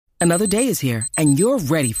Another day is here, and you're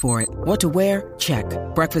ready for it. What to wear? Check.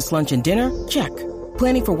 Breakfast, lunch, and dinner? Check.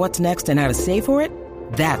 Planning for what's next and how to save for it?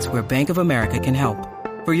 That's where Bank of America can help.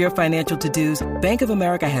 For your financial to-dos, Bank of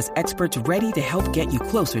America has experts ready to help get you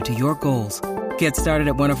closer to your goals. Get started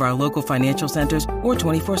at one of our local financial centers or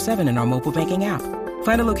 24/7 in our mobile banking app.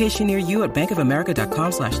 Find a location near you at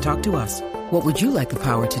bankofamerica.com/talktous. What would you like the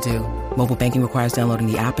power to do? Mobile banking requires downloading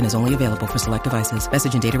the app and is only available for select devices.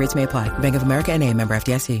 Message and data rates may apply. Bank of America N.A., member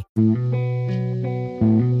FDIC.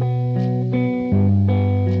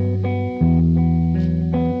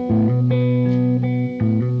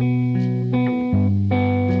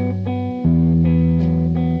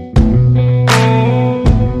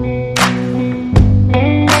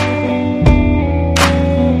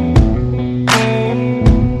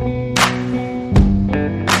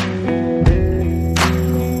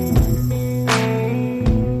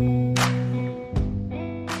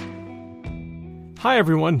 Hi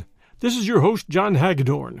everyone, this is your host John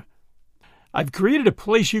Hagedorn. I've created a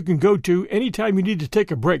place you can go to anytime you need to take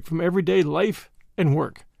a break from everyday life and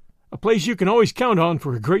work. A place you can always count on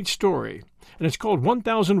for a great story, and it's called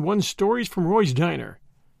 1001 Stories from Roy's Diner,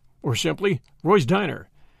 or simply Roy's Diner.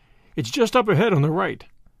 It's just up ahead on the right.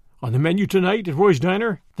 On the menu tonight at Roy's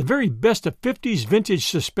Diner, the very best of 50s vintage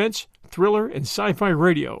suspense, thriller, and sci-fi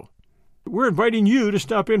radio. We're inviting you to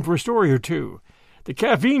stop in for a story or two. The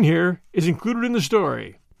caffeine here is included in the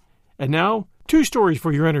story. And now, 2 stories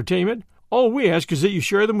for your entertainment. All we ask is that you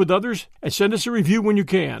share them with others and send us a review when you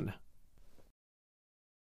can.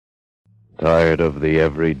 Tired of the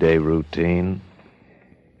everyday routine?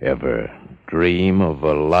 Ever dream of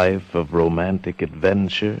a life of romantic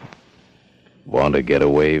adventure? Want to get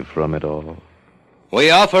away from it all?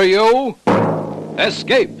 We offer you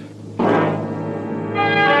Escape.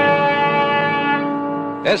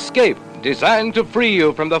 Escape, designed to free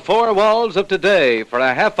you from the 4 walls of today for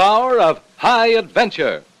a half hour of high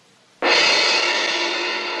adventure.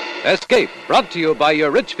 Escape, brought to you by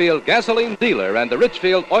your Richfield gasoline dealer and the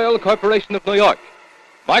Richfield Oil Corporation of New York.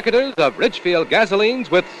 Marketers of Richfield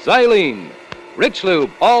gasolines with Xylene, Rich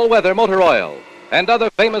Lube all-weather motor oil, and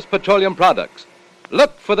other famous petroleum products.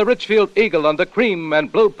 Look for the Richfield Eagle on the cream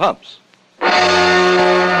and blue pumps.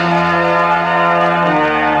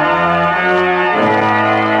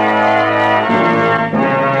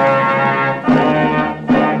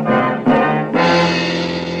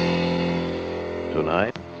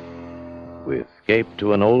 Tonight, we escape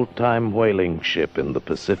to an old-time whaling ship in the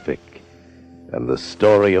Pacific, and the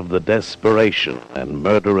story of the desperation and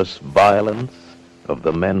murderous violence of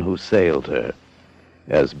the men who sailed her,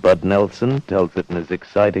 as Bud Nelson tells it in his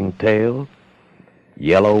exciting tale,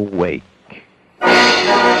 Yellow Wake.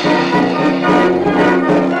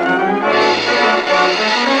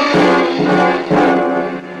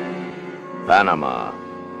 Panama,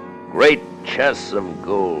 great chests of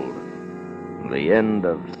gold, the end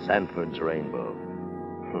of Sanford's rainbow.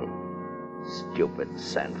 Stupid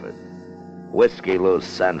Sanford. Whiskey Lou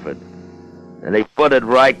Sanford. And he put it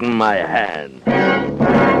right in my hand.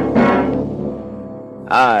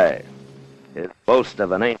 Aye, his boast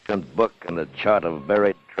of an ancient book and a chart of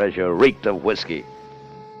buried treasure reeked of whiskey,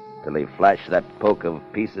 till he flashed that poke of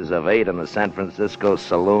pieces of 8 in the San Francisco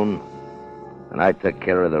saloon, and I took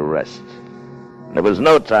care of the rest. And it was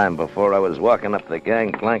no time before I was walking up the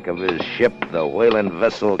gangplank of his ship, the whaling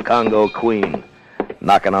vessel Congo Queen,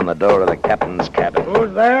 knocking on the door of the captain's cabin.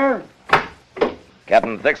 Who's there?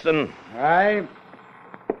 Captain Thixton? Aye.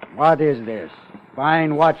 What is this?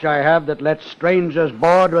 Fine watch I have that lets strangers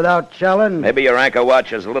board without challenge? Maybe your anchor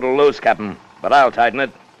watch is a little loose, Captain, but I'll tighten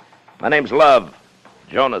it. My name's Love.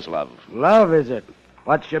 Jonas Love. Love, is it?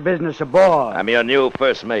 What's your business aboard? I'm your new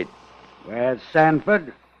first mate. Where's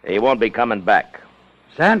Sanford? He won't be coming back.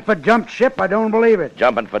 Sanford jumped ship? I don't believe it.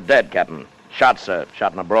 Jumping for dead, Captain. Shot, sir.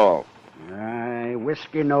 Shot in a brawl. Aye,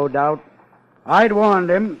 whiskey, no doubt. I'd warned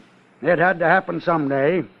him. It had to happen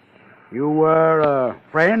someday. You were a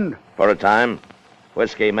friend? For a time.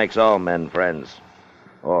 Whiskey makes all men friends.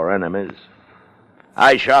 Or enemies.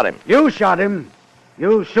 I shot him. You shot him?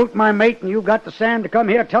 You shoot my mate and you got the sand to come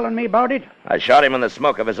here telling me about it? I shot him in the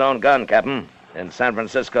smoke of his own gun, Captain. In San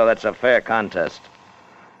Francisco, that's a fair contest.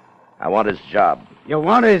 I want his job. You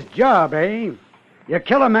want his job, eh? You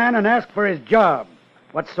kill a man and ask for his job.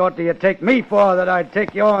 What sort do you take me for that I'd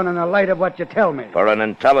take you on in the light of what you tell me? For an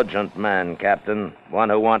intelligent man, Captain. One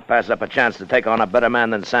who won't pass up a chance to take on a better man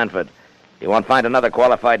than Sanford. He won't find another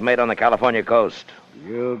qualified mate on the California coast.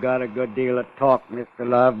 You got a good deal of talk, Mr.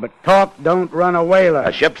 Love, but talk don't run a whaler.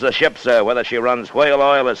 A ship's a ship, sir, whether she runs whale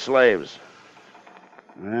oil or slaves.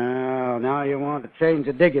 Well, now you want to change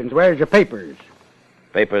the diggings. Where's your papers?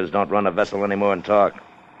 Papers don't run a vessel any more than talk.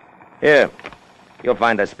 Here, you'll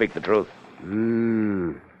find I speak the truth.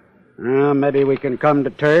 Well, maybe we can come to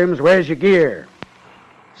terms. Where's your gear?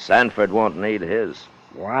 Sanford won't need his.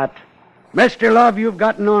 What? Mr. Love, you've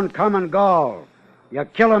gotten on common gall. You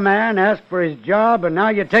kill a man, ask for his job, and now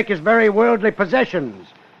you take his very worldly possessions.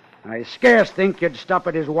 I scarce think you'd stop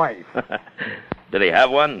at his wife. Did he have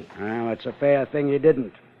one? Well, it's a fair thing he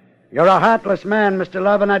didn't. You're a heartless man, Mr.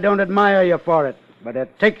 Love, and I don't admire you for it. But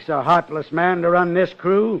it takes a heartless man to run this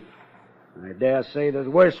crew. I dare say there's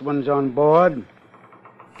worse ones on board.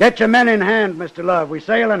 Get your men in hand, Mr. Love. We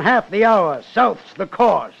sail in half the hour. South's the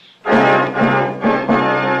course.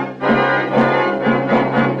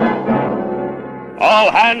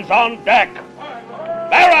 All hands on deck.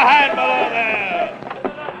 Bear a hand below there.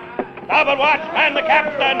 Starboard watch, man the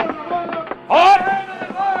captain. Port!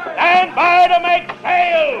 Stand by to make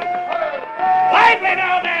sail. Lively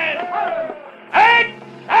now, men. Make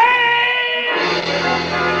sail!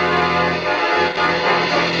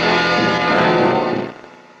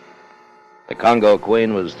 The Congo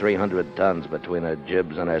Queen was 300 tons between her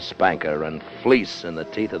jibs and her spanker and fleece in the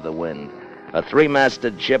teeth of the wind. A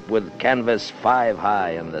three-masted ship with canvas 5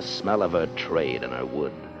 high and the smell of her trade and her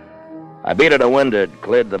wood. I beat her to windward,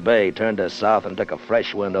 cleared the bay, turned her south, and took a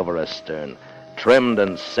fresh wind over her stern, trimmed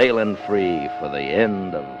and sailing free for the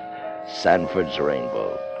end of Sanford's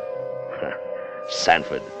rainbow.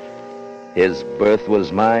 Sanford. His berth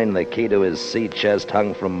was mine, the key to his sea chest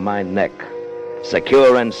hung from my neck.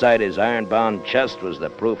 Secure inside his iron-bound chest was the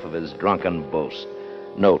proof of his drunken boast.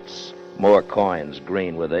 Notes, more coins,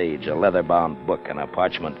 green with age, a leather-bound book, and a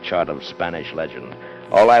parchment chart of Spanish legend.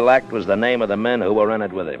 All I lacked was the name of the men who were in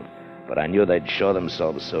it with him, but I knew they'd show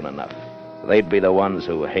themselves soon enough. They'd be the ones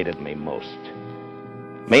who hated me most.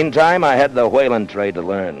 Meantime, I had the whaling trade to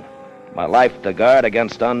learn, my life to guard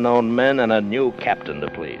against unknown men, and a new captain to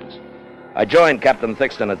please. I joined Captain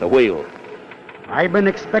Thixton at the wheel. I've been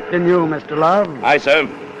expecting you, Mr. Love. Aye, sir.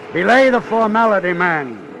 Belay the formality,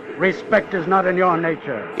 man. Respect is not in your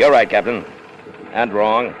nature. You're right, Captain. And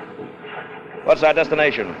wrong. What's our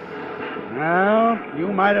destination? Well,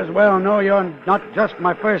 you might as well know you're not just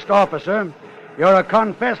my first officer. You're a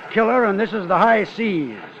confessed killer, and this is the high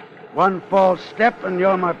seas. One false step, and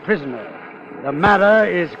you're my prisoner. The matter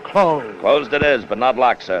is closed. Closed it is, but not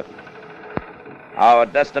locked, sir. Our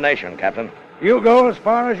destination, Captain. You go as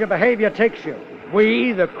far as your behavior takes you.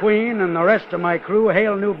 We, the Queen, and the rest of my crew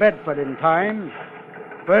hail New Bedford in time.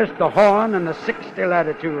 First the Horn and the 60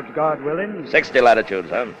 latitudes, God willing. 60 latitudes,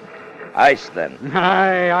 huh? Ice, then.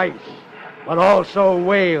 Aye, ice. But also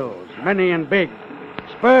whales, many and big.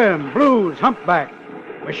 Sperm, blues, humpback.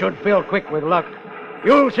 We should fill quick with luck.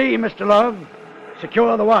 You'll see, Mr. Love.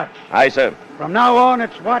 Secure the watch. Aye, sir. From now on,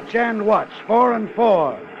 it's watch and watch, 4 and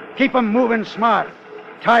 4. Keep 'em moving smart.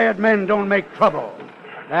 Tired men don't make trouble.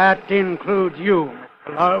 That includes you,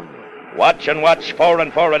 Mr. Love. Watch and watch, 4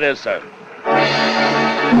 and 4 it is, sir.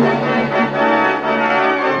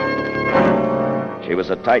 She was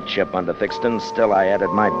a tight ship under Thixton. Still, I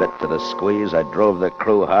added my bit to the squeeze. I drove the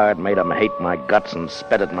crew hard, made 'em hate my guts, and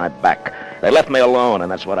spit at my back. They left me alone, and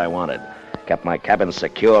that's what I wanted. Kept my cabin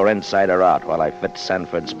secure inside or out while I fit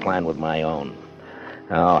Sanford's plan with my own.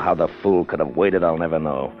 Oh, how the fool could have waited, I'll never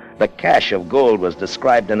know. The cache of gold was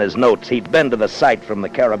described in his notes. He'd been to the site from the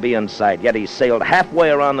Caribbean side, yet he sailed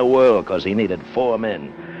halfway around the world because he needed 4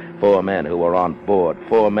 men. 4 men who were on board,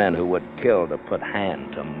 4 men who would kill to put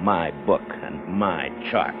hand to my book and my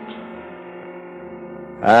chart.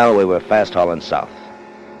 Well, we were fast hauling south.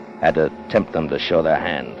 Had to tempt them to show their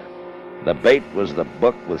hand. The bait was the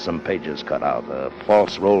book with some pages cut out, a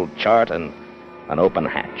false rolled chart, and an open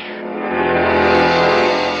hatch.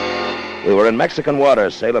 We were in Mexican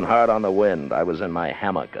waters, sailing hard on the wind. I was in my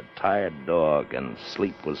hammock, a tired dog, and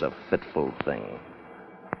sleep was a fitful thing.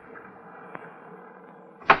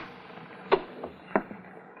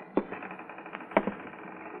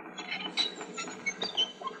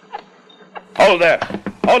 Hold there!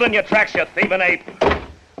 Hold in your tracks, you thieving ape!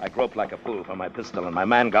 I groped like a fool for my pistol, and my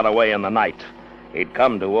man got away in the night. He'd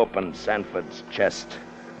come to open Sanford's chest.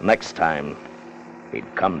 Next time,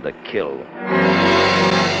 he'd come to kill.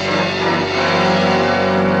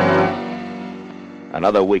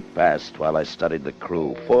 Another week passed while I studied the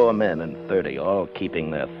crew. 4 men and 30, all keeping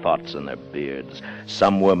their thoughts in their beards.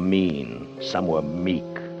 Some were mean, some were meek,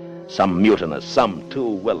 some mutinous, some too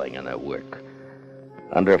willing in their work.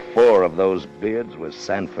 Under 4 of those beards were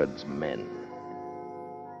Sanford's men.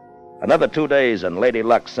 Another 2 days, and Lady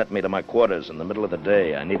Luck sent me to my quarters in the middle of the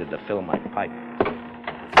day. I needed to fill my pipe.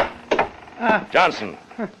 Johnson,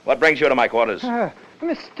 what brings you to my quarters?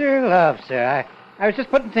 Mr. Love, sir, I was just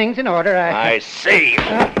putting things in order. I see.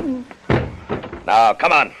 Now,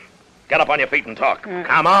 come on. Get up on your feet and talk.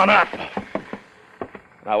 Come on up.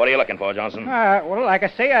 Now, what are you looking for, Johnson? Well, like I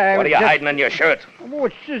say, I What are was you just... hiding in your shirt? Oh,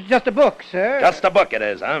 it's just a book, sir. Just a book it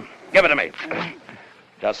is, huh? Give it to me.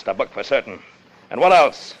 Just a book for certain. And what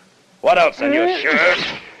else? What else in your shirt?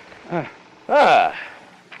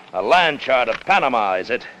 A land chart of Panama, is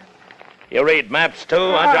it? You read maps, too,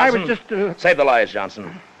 huh, Johnson? I was just... Save the lies,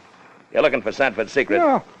 Johnson. You're looking for Sanford's secret.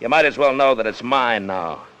 No. You might as well know that it's mine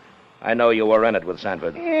now. I know you were in it with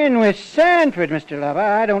Sanford. In with Sanford, Mr. Love.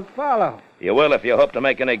 I don't follow. You will if you hope to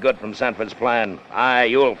make any good from Sanford's plan. Aye,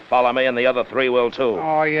 you'll follow me, and the other three will, too.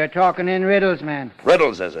 Oh, you're talking in riddles, man.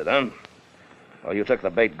 Riddles, is it, huh? Well, you took the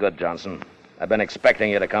bait good, Johnson. I've been expecting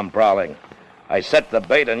you to come prowling. I set the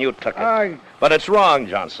bait, and you took it. But it's wrong,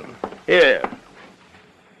 Johnson. Here.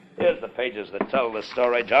 Here's the pages that tell the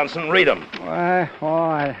story, Johnson. Read them.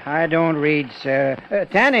 I don't read, sir.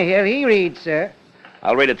 Tannehill, he reads, sir.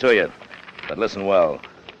 I'll read it to you, but listen well.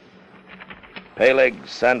 Peleg,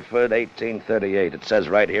 Sanford, 1838. It says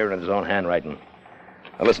right here in his own handwriting.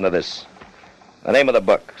 Now listen to this. The name of the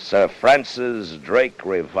book, Sir Francis Drake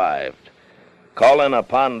Revived. Calling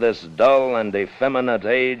upon this dull and effeminate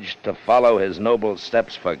age to follow his noble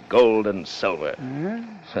steps for gold and silver.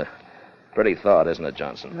 Pretty thought, isn't it,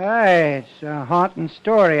 Johnson? Aye, it's a haunting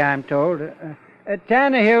story, I'm told.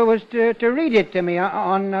 Tannehill was to read it to me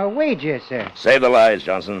on wages, sir. Save the lies,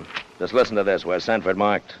 Johnson. Just listen to this, where Sanford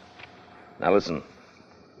marked. Now listen.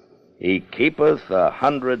 He keepeth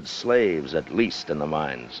 100 slaves at least in the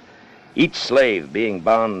mines, each slave being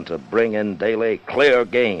bound to bring in daily clear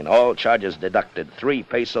gain, all charges deducted, 3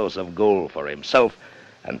 pesos of gold for himself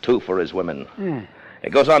and 2 for his women.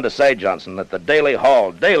 It goes on to say, Johnson, that the daily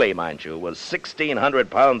haul, daily, mind you, was 1,600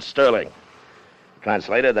 pounds sterling.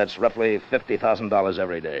 Translated, that's roughly $50,000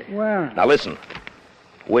 every day. Well... Now listen.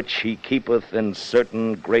 Which he keepeth in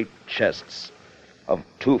certain great chests of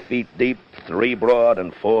 2 feet deep, 3 broad,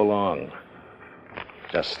 and 4 long.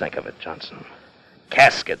 Just think of it, Johnson.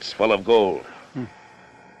 Caskets full of gold.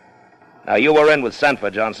 Now, you were in with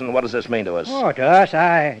Sanford, Johnson. What does this mean to us? Oh, to us,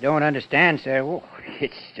 I don't understand, sir. Oh,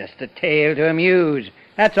 it's just a tale to amuse.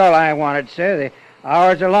 That's all I wanted, sir. The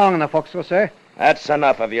hours are long in the forecastle, sir. That's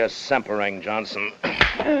enough of your simpering, Johnson.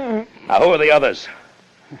 Now, who are the others?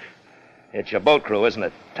 It's your boat crew, isn't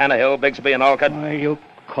it? Tannehill, Bigsby, and Olcott? Why, you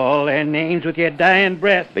call their names with your dying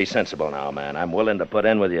breath. Be sensible now, man. I'm willing to put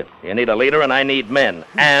in with you. You need a leader, and I need men.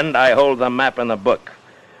 And I hold the map in the book.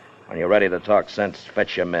 When you're ready to talk sense,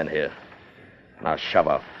 fetch your men here. Now, shove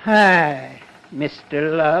off. Hi,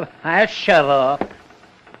 Mr. Love. I'll shove off.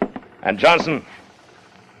 And Johnson,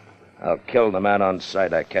 I'll kill the man on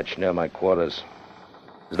sight I catch near my quarters.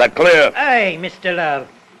 Is that clear? Aye, Mr. Love.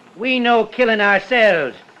 We know killing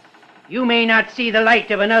ourselves. You may not see the light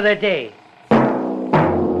of another day.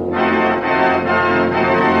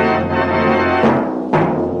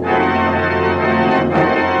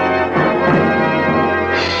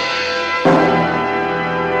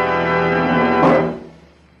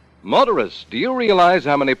 Motorists, do you realize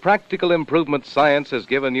how many practical improvements science has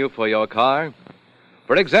given you for your car?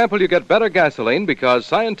 For example, you get better gasoline because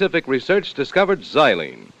scientific research discovered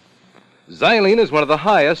xylene. Xylene is one of the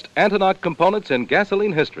highest anti-knock components in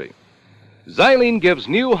gasoline history. Xylene gives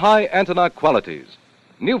new high anti-knock qualities,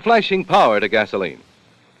 new flashing power to gasoline.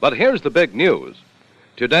 But here's the big news.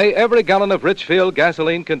 Today, every gallon of Richfield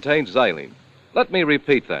gasoline contains xylene. Let me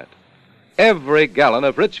repeat that. Every gallon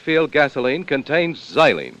of Richfield gasoline contains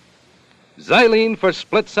xylene. Xylene for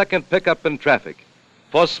split-second pickup in traffic,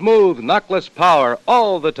 for smooth, knockless power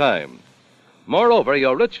all the time. Moreover,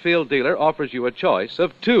 your Richfield dealer offers you a choice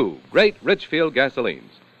of 2 great Richfield gasolines,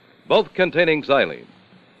 both containing xylene.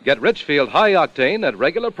 Get Richfield High Octane at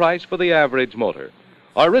regular price for the average motor,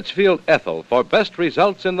 or Richfield Ethyl for best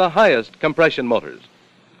results in the highest compression motors.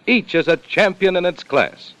 Each is a champion in its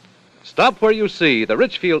class. Stop where you see the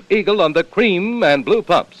Richfield Eagle on the cream and blue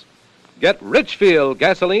pumps. Get Richfield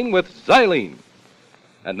gasoline with xylene.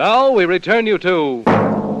 And now we return you to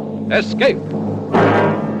Escape.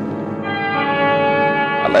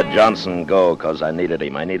 I let Johnson go because I needed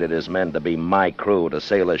him. I needed his men to be my crew, to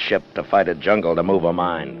sail a ship, to fight a jungle, to move a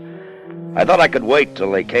mine. I thought I could wait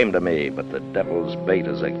till they came to me, but the devil's bait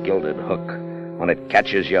is a gilded hook. When it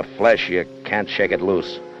catches your flesh, you can't shake it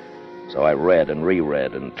loose. So I read and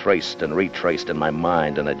reread and traced and retraced in my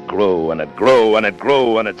mind, and it grew and it grew and it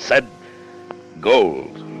grew, and it said,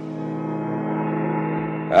 gold.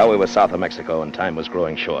 Well, we were south of Mexico, and time was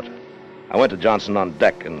growing short. I went to Johnson on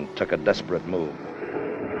deck and took a desperate move.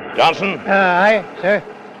 Johnson? Aye, sir.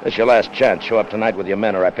 This is your last chance. Show up tonight with your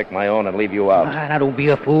men, or I pick my own and leave you out. Now, don't be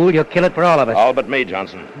a fool. You'll kill it for all of us. All but me,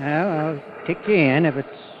 Johnson. Well, I'll take you in if it's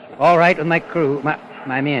all right with my crew.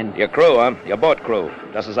 my men. Your crew, huh? Your boat crew,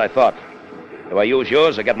 just as I thought. Do I use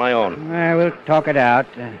yours or get my own? We'll talk it out.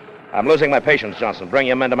 I'm losing my patience, Johnson. Bring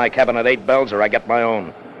your men to my cabin at 8 bells or I get my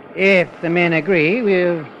own. If the men agree,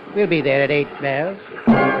 we'll be there at 8 bells.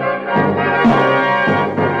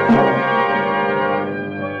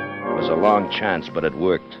 It was a long chance, but it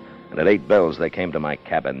worked. And at 8 bells, they came to my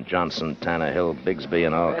cabin. Johnson, Tannehill, Bigsby,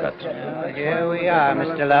 and Alcott. Here we are,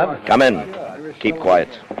 Mr. Love. Come in. Keep quiet.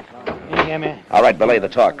 You hear me? All right, belay the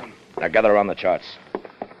talk. Now gather on the charts.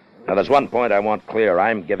 Now, there's one point I want clear.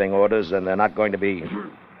 I'm giving orders, and they're not going to be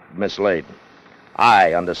mislaid.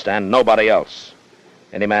 I understand, nobody else.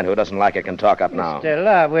 Any man who doesn't like it can talk up now. Mr.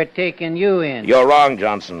 Love, we're taking you in. You're wrong,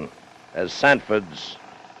 Johnson. As Sanford's,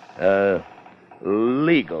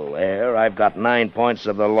 legal heir, I've got 9 points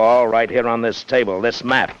of the law right here on this table, this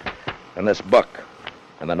map, and this book,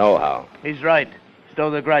 and the know-how. He's right. Stow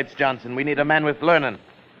the gripes, Johnson. We need a man with learning.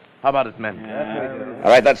 How about it, men?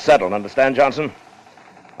 All right, that's settled. Understand, Johnson?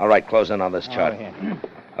 All right, close in on this chart.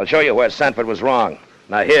 I'll show you where Sanford was wrong.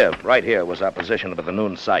 Now here, right here, was our position at the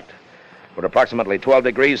noon sight. We're approximately 12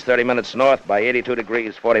 degrees, 30 minutes north by 82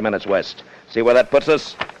 degrees, 40 minutes west. See where that puts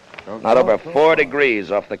us? Not over 4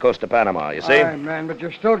 degrees off the coast of Panama, you see? All right, man, but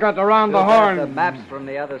you still got to round the horn. The maps from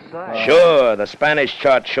the other side. Sure, the Spanish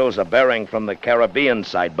chart shows a bearing from the Caribbean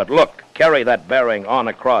side, but look, carry that bearing on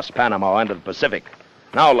across Panama into the Pacific.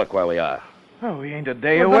 Now look where we are. Oh, we ain't a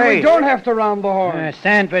day But away. we don't have to round the horn.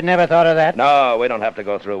 Sanford never thought of that. No, we don't have to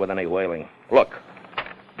go through with any whaling. Look,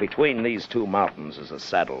 between these two mountains is a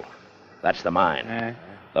saddle. That's the mine.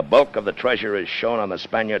 The bulk of the treasure is shown on the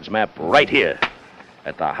Spaniards' map right here,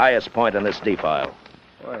 at the highest point in this defile.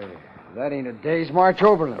 Boy, that ain't a day's march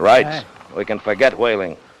overland. Right. We can forget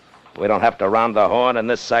whaling. We don't have to round the horn, and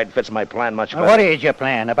this side fits my plan much better. What is your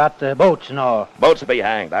plan about the boats and all? Boats be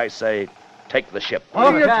hanged. I say, take the ship.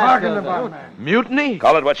 What are you talking about, man? Mutiny?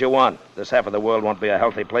 Call it what you want. This half of the world won't be a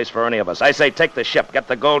healthy place for any of us. I say, take the ship, get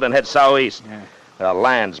the gold, and head southeast. There are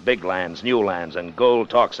lands, big lands, new lands, and gold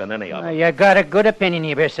talks in any of them. You got a good opinion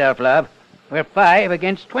of yourself, Love. We're 5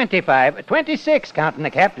 against 25. 26, counting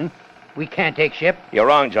the captain. We can't take ship. You're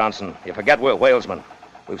wrong, Johnson. You forget we're whalesmen.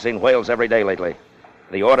 We've seen whales every day lately.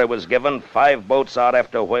 The order was given, 5 boats out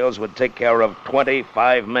after whales would take care of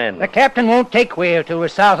 25 men. The captain won't take whale till we're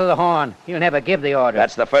south of the Horn. He'll never give the order.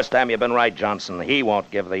 That's the first time you've been right, Johnson. He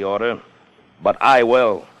won't give the order, but I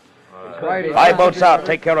will. 5 boats out,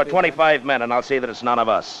 take care of 25 men, and I'll see that it's none of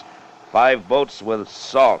us. 5 boats with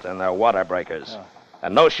salt in their water breakers,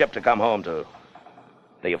 and no ship to come home to.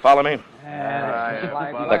 Do you follow me?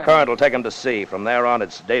 The current will take him to sea. From there on,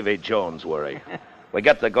 it's Davy Jones' worry. We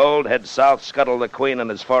get the gold, head south, scuttle the Queen, and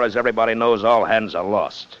as far as everybody knows, all hands are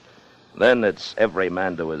lost. Then it's every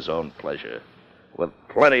man to his own pleasure, with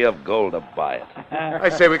plenty of gold to buy it. I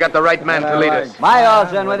say we got the right man to lead us. My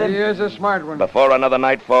all's in with him. He is a smart one. Before another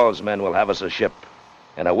night falls, men will have us a ship.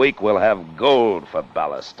 In a week, we'll have gold for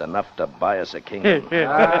ballast, enough to buy us a kingdom.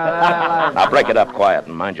 Now break it up quiet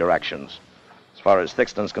and mind your actions. As far as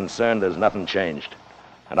Thixton's concerned, there's nothing changed.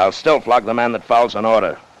 And I'll still flog the man that fouls an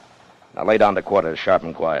order. Now lay down to quarters, sharp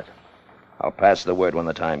and quiet. I'll pass the word when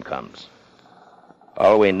the time comes.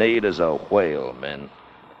 All we need is a whale, men.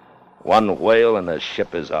 1 whale and the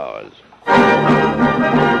ship is ours.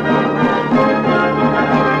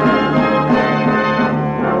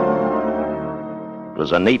 It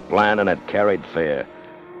was a neat plan and it carried fair.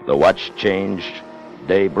 The watch changed.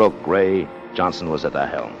 Day broke gray. Johnson was at the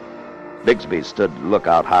helm. Bigsby stood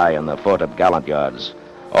lookout high in the fort of gallant yards,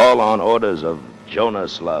 all on orders of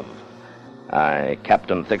Jonas Love.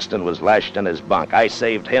 Captain Thixton was lashed in his bunk. I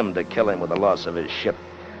saved him to kill him with the loss of his ship.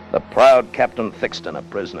 The proud Captain Thixton, a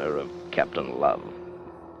prisoner of Captain Love.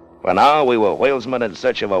 For now, we were whalesmen in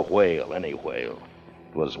search of a whale, any whale.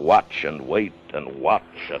 It was watch and wait and watch.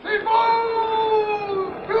 Lay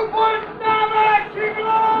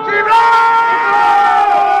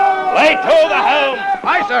to the helm!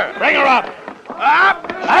 Aye, sir. Bring her up!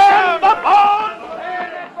 Up! Stand the boat!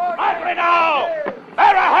 Madly now!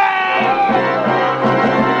 Bear ahead!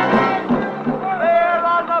 Clear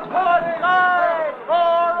on the port side!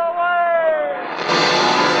 Roar away!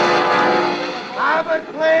 Have it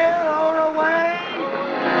clear! Roar away!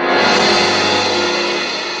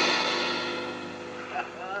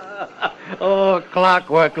 Oh,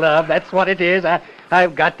 clockwork, Love. That's what it is.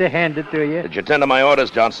 I've got to hand it to you. Did you tend to my orders,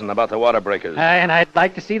 Johnson, about the water breakers? And I'd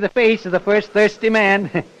like to see the face of the first thirsty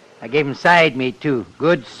man. I gave 'em side meat, too.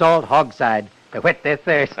 Good salt hogside to whet their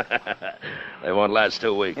thirst. They won't last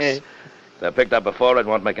 2 weeks. If they're picked up before, it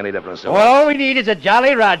won't make any difference to us. All we need is a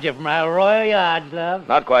Jolly Roger from our Royal Yards, Love.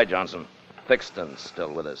 Not quite, Johnson. Thixton's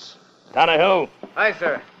still with us. Tannehill, Aye,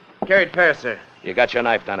 sir. Carried fair, sir. You got your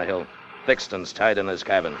knife, Tannehill. Thixton's tied in his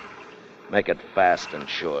cabin. Make it fast and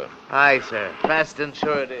sure. Aye, sir. Fast and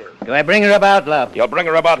sure it is. Do I bring her about, love? You'll bring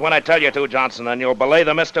her about when I tell you to, Johnson, and you'll belay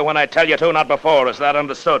the mister when I tell you to, not before. Is that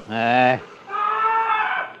understood? Aye.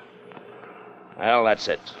 Well, that's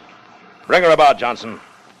it. Bring her about, Johnson.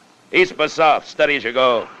 East by south, steady as you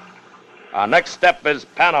go. Our next step is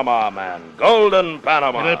Panama, man. Golden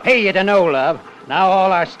Panama. It'll pay you to know, love. Now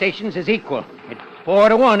all our stations is equal. It's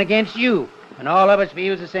 4-1 against you, and all of us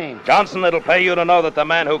feels the same. Johnson, it'll pay you to know that the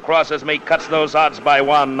man who crosses me cuts those odds by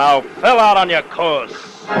 1. Now fill out on your course.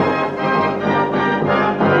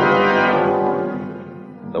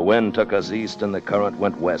 The wind took us east and the current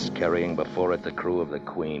went west, carrying before it the crew of the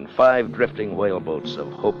Queen. 5 drifting whaleboats of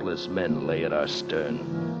hopeless men lay at our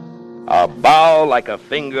stern. Our bow, like a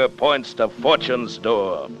finger, points to fortune's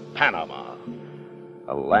door, Panama.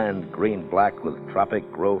 A land green-black with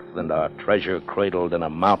tropic growth and our treasure cradled in a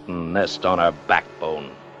mountain nest on our backbone.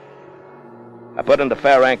 I put into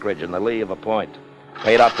fair anchorage in the lee of a point,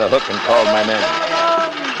 paid out the hook and called my men.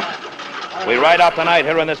 We ride out tonight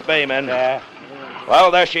here in this bay, men. Well,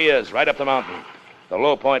 there she is, right up the mountain. The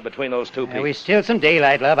low point between those two peaks. We still some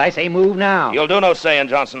daylight, love. I say move now. You'll do no saying,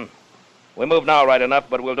 Johnson. We move now right enough,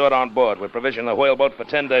 but we'll do it on board. We'll provision the whaleboat for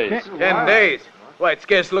 10 days. 10 days? Why, it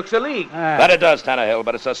scarce looks a league. That it does, Tannehill,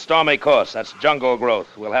 but it's a stormy course. That's jungle growth.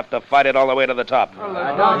 We'll have to fight it all the way to the top.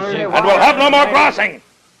 And we'll have no more crossing!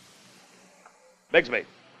 Bigsby,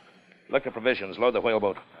 look at provisions. Load the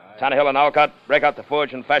whaleboat. Tannehill and Alcott, break out the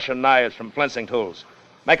forge and fashion knives from flensing tools.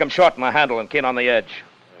 Make them short in the handle and keen on the edge.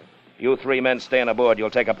 You 3 men staying aboard. You'll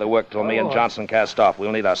take up the work till me and Johnson cast off.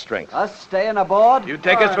 We'll need our strength. Us staying aboard? You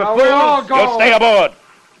take us for fools? You'll stay aboard.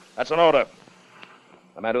 That's an order.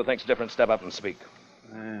 The man who thinks different, step up and speak.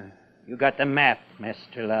 You got the map,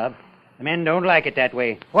 Mr. Love. The men don't like it that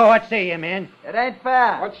way. Well, what say you, men? It ain't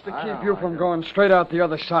fair. What's to keep you from going straight out the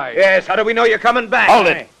other side? Yes, how do we know you're coming back? Hold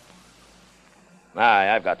it. Aye,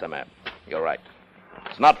 I've got the map. You're right.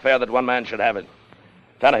 It's not fair that one man should have it.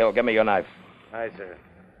 Tannehill, give me your knife. Aye, sir.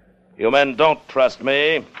 You men don't trust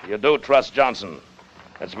me. You do trust Johnson.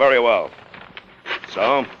 That's very well.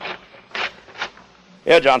 So,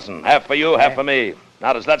 here, Johnson. Half for you, half for me.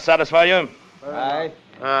 Now, does that satisfy you? Aye.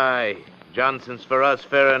 Aye. Johnson's for us,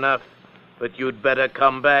 fair enough. But you'd better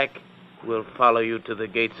come back. We'll follow you to the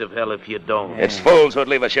gates of hell if you don't. It's fools who'd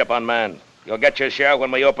leave a ship unmanned. You'll get your share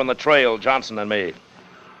when we open the trail, Johnson and me.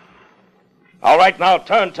 All right, now,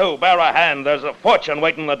 turn to. Bear a hand. There's a fortune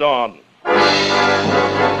waiting the dawn.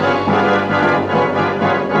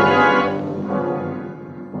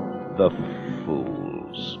 The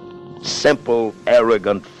fools. Simple,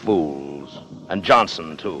 arrogant fools. And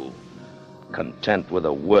Johnson, too. Content with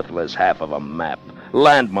a worthless half of a map.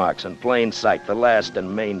 Landmarks in plain sight, the last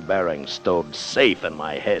and main bearing stowed safe in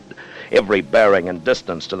my head. Every bearing and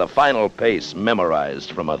distance to the final pace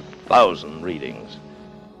memorized from 1,000 readings.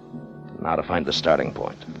 Now to find the starting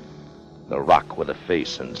point. The rock with a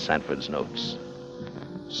face in Sanford's notes.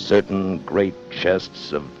 Certain great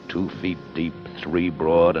chests of 2 feet deep, 3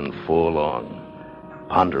 broad, and 4 long.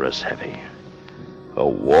 Ponderous heavy. A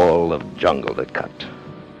wall of jungle to cut.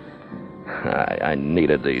 I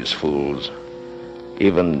needed these fools.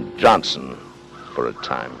 Even Johnson, for a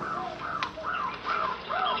time.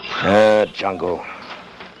 Jungle.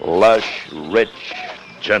 Lush, rich,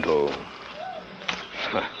 gentle.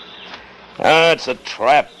 It's a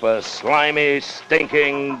trap, a slimy,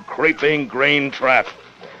 stinking, creeping green trap.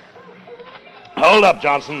 Hold up,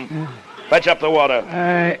 Johnson. Fetch up the water.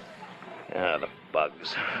 The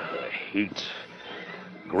bugs, the heat.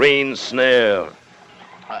 Green snare.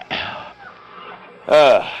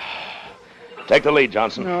 Take the lead,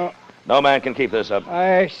 Johnson. No man can keep this up.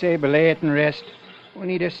 I say belay it and rest. We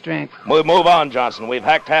need his strength. Move on, Johnson. We've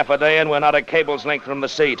hacked half a day and we're not a cable's length from the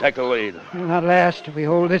sea. Take the lead. We'll not last if we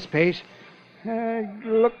hold this pace.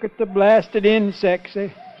 Look at the blasted insects.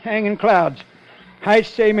 They hang in clouds. I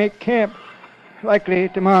say make camp. Likely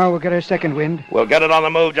tomorrow we'll get our second wind. We'll get it on the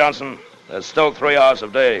move, Johnson. There's still 3 hours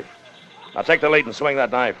of day. Now take the lead and swing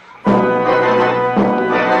that knife.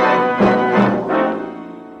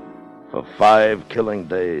 For 5 killing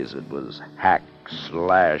days, it was hack,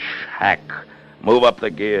 slash, hack. Move up the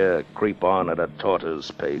gear, creep on at a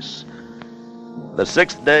tortoise pace. The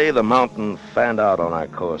 6th day, the mountain fanned out on our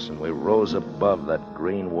course, and we rose above that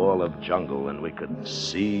green wall of jungle, and we could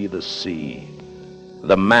see the sea.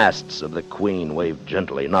 The masts of the Queen waved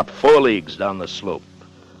gently, not 4 leagues down the slope.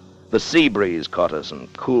 The sea breeze caught us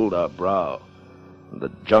and cooled our brow, and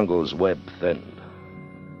the jungle's web thinned,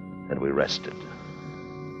 and we rested.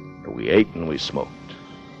 We ate and we smoked.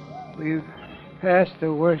 We've passed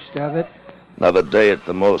the worst of it. Another day at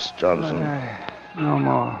the most, Johnson. No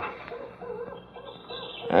more.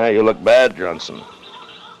 You look bad, Johnson.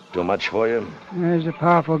 Too much for you? There's a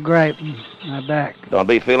powerful gripe in my back. Don't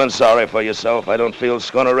be feeling sorry for yourself. I don't feel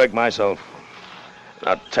schooner-rig myself.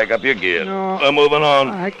 Now take up your gear. No. We're moving on.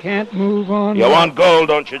 I can't move on. You want gold,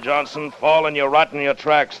 don't you, Johnson? Fall and you rot in your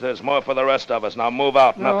tracks. There's more for the rest of us. Now move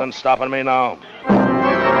out. No. Nothing's stopping me now.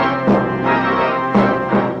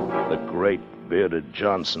 The great bearded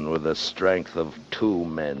Johnson with the strength of 2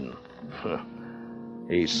 men.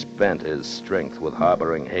 He spent his strength with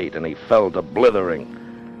harboring hate, and he fell to blithering.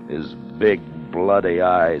 His big, bloody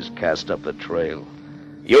eyes cast up the trail.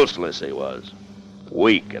 Useless he was.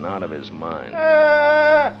 Weak and out of his mind.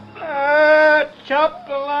 Chop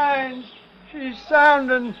the lines. She's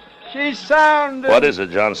sounding. She's sounding. What is it,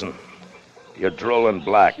 Johnson? You're drooling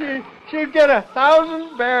black. She'll get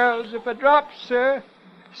 1,000 barrels if it drops, sir.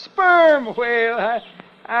 Sperm whale.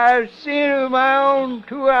 I've seen it with my own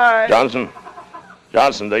 2 eyes.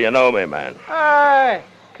 Johnson, do you know me, man? Aye,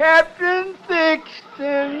 Captain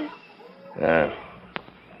Thixton.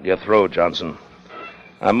 You're through, Johnson.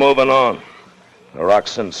 I'm moving on. The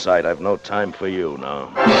rock's in sight. I've no time for you now.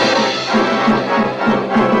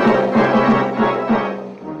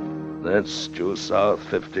 That's due south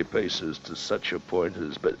 50 paces to such a point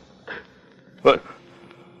as... But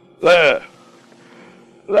there!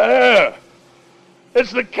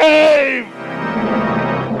 It's the cave!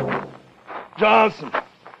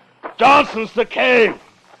 Johnson's the cave!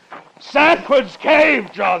 Sanford's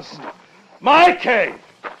cave, Johnson! My cave!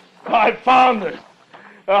 I found it!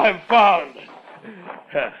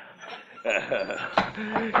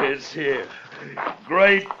 It's here.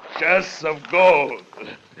 Great chests of gold.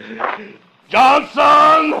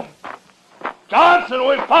 Johnson! Johnson,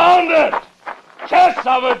 we found it! Chests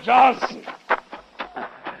of it, Johnson!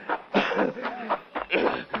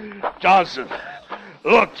 Johnson,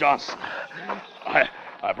 look, Johnson.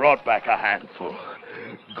 I brought back a handful.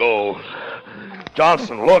 Gold.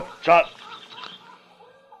 Johnson, look,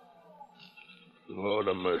 Lord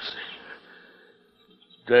of mercy.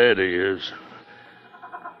 Dead he is.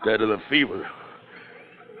 Dead of the fever.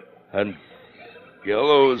 And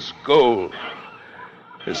yellow as gold.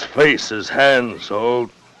 His face, his hands, all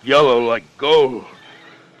yellow like gold.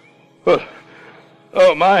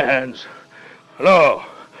 Oh, my hands. No,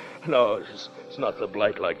 it's not the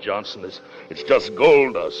blight like Johnson. It's just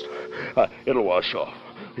gold dust. It'll wash off.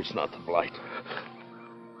 It's not the blight.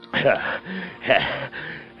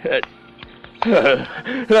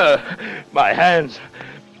 My hands,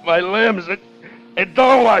 my limbs, it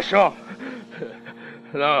don't wash off.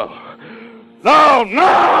 No.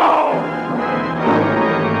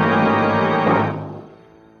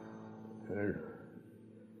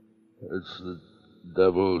 It's the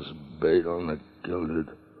devil's bait on the gilded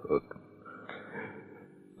hook.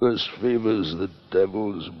 This fever's the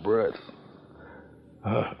devil's breath.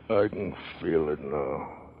 I can feel it now,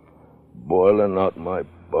 boiling out my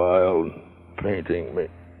bile, painting me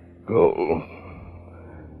gold.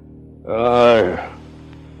 Aye,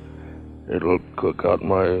 it'll cook out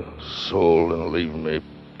my soul and leave me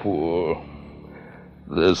poor.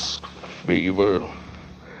 This fever,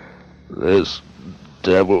 this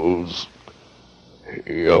devil's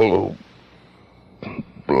yellow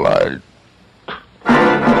blight.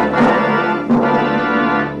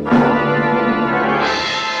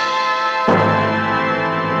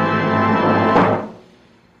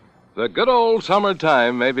 The good old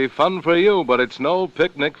summertime may be fun for you, but it's no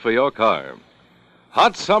picnic for your car.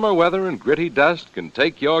 Hot summer weather and gritty dust can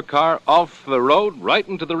take your car off the road right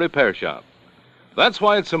into the repair shop. That's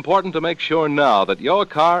why it's important to make sure now that your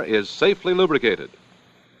car is safely lubricated.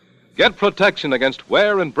 Get protection against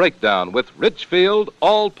wear and breakdown with Richfield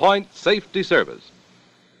All-Point Safety Service.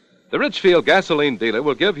 The Richfield gasoline dealer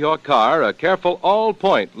will give your car a careful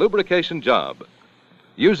all-point lubrication job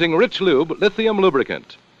using Rich Lube lithium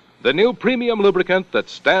lubricant, the new premium lubricant that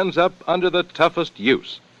stands up under the toughest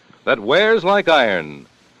use, that wears like iron.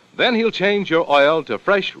 Then he'll change your oil to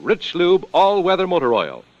fresh Rich Lube all-weather motor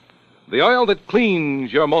oil, the oil that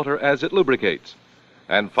cleans your motor as it lubricates.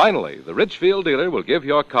 And finally, the Richfield dealer will give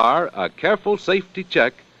your car a careful safety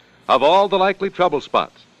check of all the likely trouble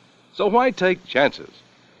spots. So why take chances?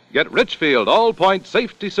 Get Richfield All-Point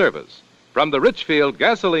Safety Service from the Richfield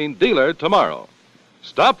gasoline dealer tomorrow.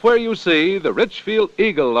 Stop where you see the Richfield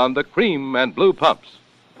Eagle on the cream and blue pumps.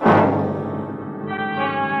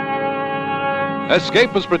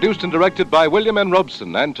 Escape was produced and directed by William N.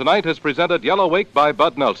 Robeson, and tonight has presented Yellow Wake by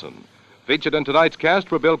Bud Nelson. Featured in tonight's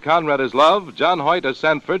cast were Bill Conrad as Love, John Hoyt as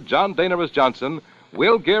Sanford, John Daner as Johnson,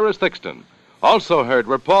 Will Gear as Thixton. Also heard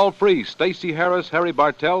were Paul Free, Stacey Harris, Harry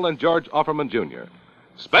Bartell, and George Offerman, Jr.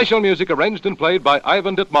 Special music arranged and played by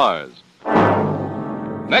Ivan Ditmars.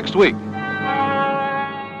 Next week.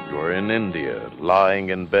 You're in India, lying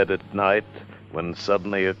in bed at night, when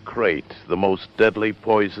suddenly a crate, the most deadly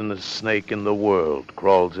poisonous snake in the world,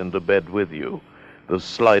 crawls into bed with you. The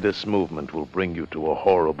slightest movement will bring you to a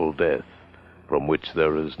horrible death, from which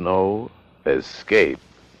there is no escape.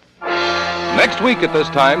 Next week at this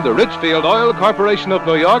time, the Richfield Oil Corporation of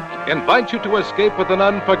New York invites you to escape with an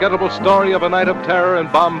unforgettable story of a night of terror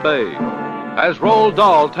in Bombay, as Roald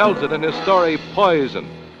Dahl tells it in his story, Poison.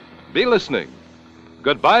 Be listening.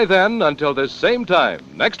 Goodbye then until this same time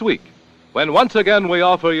next week, when once again we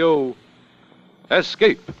offer you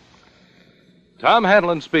Escape. Tom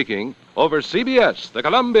Hanlon speaking over CBS, the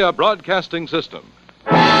Columbia Broadcasting System.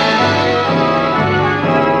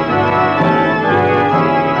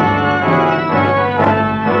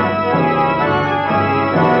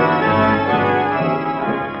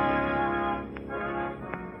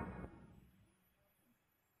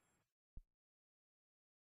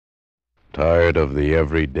 Tired of the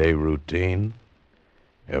everyday routine?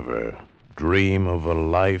 Ever dream of a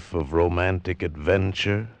life of romantic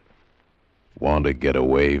adventure? Want to get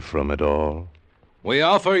away from it all? We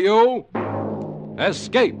offer you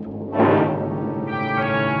Escape.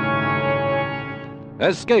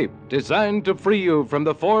 Escape, designed to free you from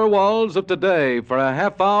the four walls of today for a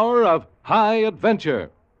half hour of high adventure.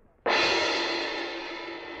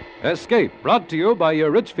 Escape, brought to you by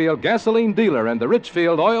your Richfield gasoline dealer and the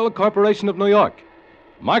Richfield Oil Corporation of New York.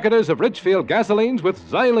 Marketers of Richfield gasolines with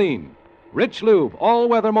Xylene, Rich Lube,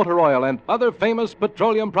 all-weather motor oil, and other famous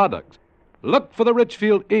petroleum products. Look for the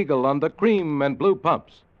Richfield Eagle on the cream and blue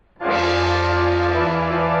pumps.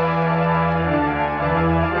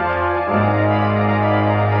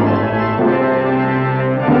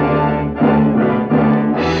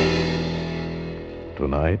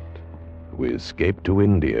 Tonight, we escape to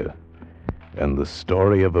India, and the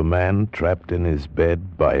story of a man trapped in his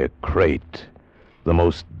bed by a crate, the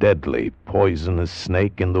most deadly, poisonous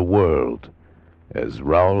snake in the world, as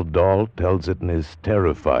Roald Dahl tells it in his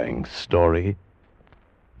terrifying story,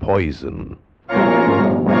 Poison.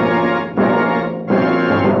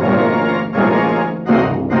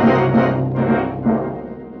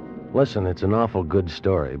 Listen, it's an awful good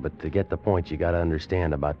story, but to get the point, you gotta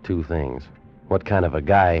understand about two things. What kind of a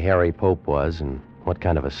guy Harry Pope was, and what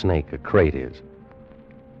kind of a snake a crate is.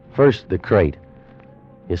 First, the crate.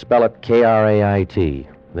 You spell it K-R-A-I-T.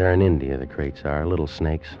 They're in India, the crates are. Little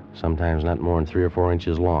snakes, sometimes not more than 3 or 4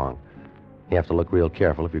 inches long. You have to look real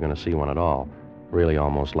careful if you're going to see one at all. Really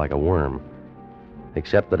almost like a worm.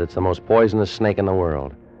 Except that it's the most poisonous snake in the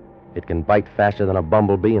world. It can bite faster than a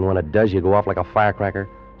bumblebee, and when it does, you go off like a firecracker,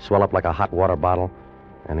 swell up like a hot water bottle,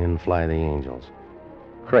 and in fly the angels.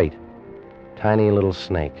 Crate. Tiny little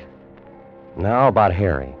snake. Now about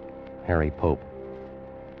Harry Pope.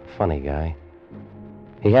 Funny guy.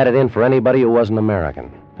 He had it in for anybody who wasn't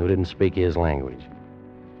American, who didn't speak his language.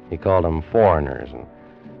 He called them foreigners, and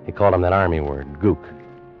he called them that army word, gook.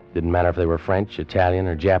 Didn't matter if they were French, Italian,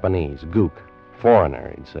 or Japanese. Gook.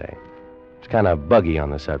 Foreigner, he'd say. It's kind of buggy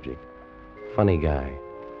on the subject. Funny guy.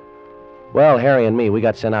 Well, Harry and me, we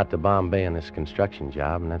got sent out to Bombay on this construction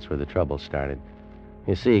job, and that's where the trouble started.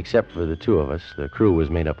 You see, except for the two of us, the crew was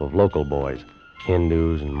made up of local boys,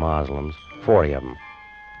 Hindus and Muslims, 40 of them.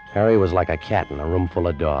 Harry was like a cat in a room full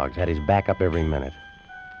of dogs, had his back up every minute.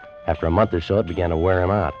 After a month or so, it began to wear him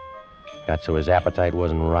out. Got so his appetite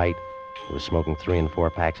wasn't right. He was smoking 3 and 4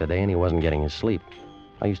 packs a day, and he wasn't getting his sleep.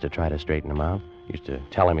 I used to try to straighten him out. Used to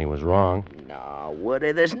tell him he was wrong. No,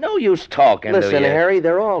 Woody, there's no use talking to you. Listen, Harry,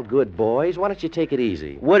 they're all good boys. Why don't you take it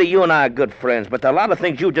easy? Woody, you and I are good friends, but there are a lot of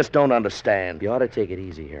things you just don't understand. You ought to take it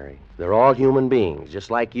easy, Harry. They're all human beings,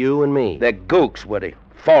 just like you and me. They're gooks, Woody.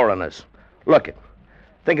 Foreigners. Look it.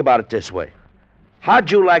 Think about it this way.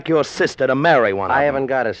 How'd you like your sister to marry one of them? I haven't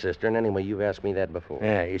got a sister, and anyway, you've asked me that before.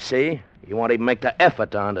 Yeah, you see? You won't even make the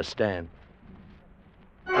effort to understand.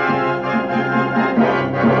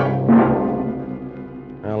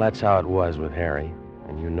 Well, that's how it was with Harry,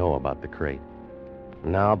 and you know about the crate.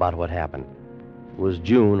 Now about what happened. It was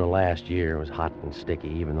June of last year. It was hot and sticky,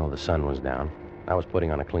 even though the sun was down. I was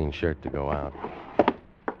putting on a clean shirt to go out.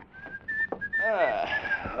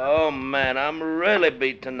 Oh, man, I'm really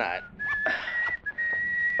beat tonight.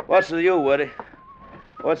 What's with you, Woody?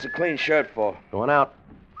 What's the clean shirt for? Going out.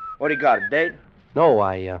 What do you got, a date? No,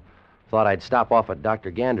 I thought I'd stop off at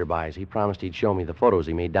Dr. Ganderby's. He promised he'd show me the photos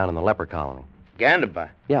he made down in the leper colony. Ganderby?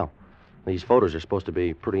 Yeah. These photos are supposed to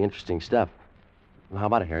be pretty interesting stuff. Well, how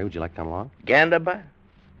about it, Harry? Would you like to come along? Ganderby?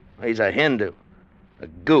 He's a Hindu. A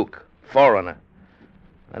gook. Foreigner.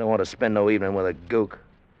 I don't want to spend no evening with a gook.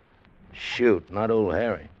 Shoot, not old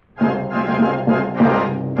Harry.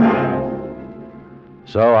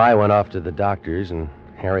 So I went off to the doctor's, and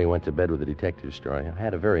Harry went to bed with a detective story. I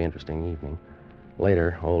had a very interesting evening.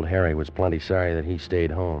 Later, old Harry was plenty sorry that he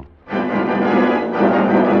stayed home.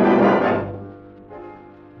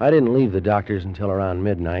 I didn't leave the doctor's until around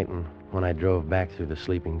midnight, and when I drove back through the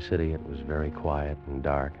sleeping city, it was very quiet and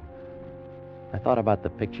dark. I thought about the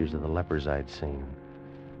pictures of the lepers I'd seen.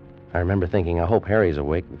 I remember thinking, I hope Harry's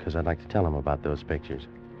awake because I'd like to tell him about those pictures.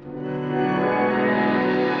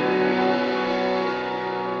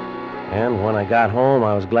 And when I got home,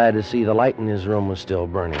 I was glad to see the light in his room was still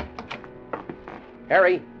burning.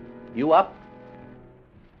 Harry, you up?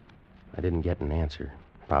 I didn't get an answer.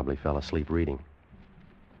 Probably fell asleep reading.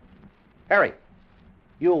 Harry,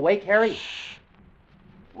 you awake, Harry? Shh.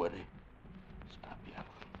 Woody, stop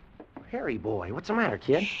yelling. Harry, boy, what's the matter,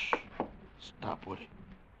 kid? Shh. Stop, Woody.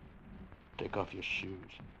 Take off your shoes.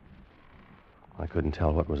 I couldn't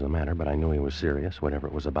tell what was the matter, but I knew he was serious, whatever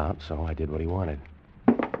it was about, so I did what he wanted.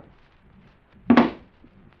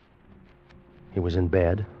 He was in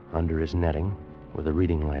bed, under his netting, with a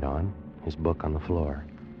reading light on, his book on the floor.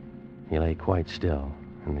 He lay quite still,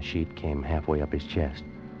 and the sheet came halfway up his chest.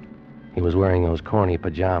 He was wearing those corny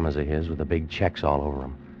pajamas of his with the big checks all over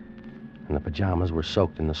them. And the pajamas were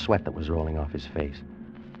soaked in the sweat that was rolling off his face.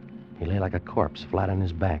 He lay like a corpse, flat on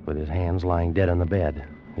his back, with his hands lying dead on the bed.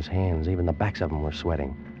 His hands, even the backs of them, were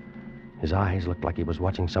sweating. His eyes looked like he was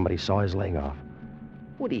watching somebody saw his leg off.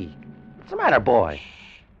 Woody, what's the matter, boy?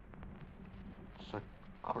 It's a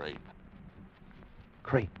crate.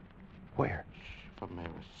 Crate? Where? For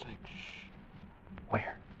Mary's sake.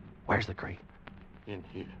 Where? Where's the crate? In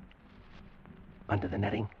here. Under the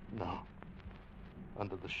netting? No.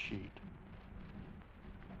 Under the sheet.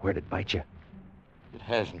 Where'd it bite you? It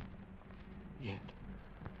hasn't. Yet.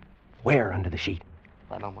 Where under the sheet?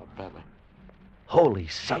 Right on my belly. Holy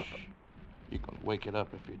son of a... You're gonna wake it up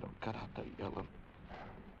if you don't cut out that yelling.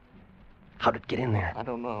 How'd it get in there? I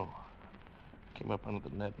don't know. Came up under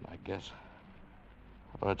the netting, I guess.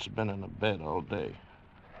 Or it's been in the bed all day.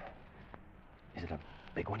 Is it a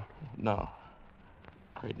big one? No.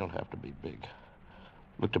 Crate don't have to be big.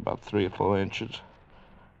 Looked about 3 or 4 inches.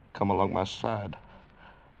 Come along my side.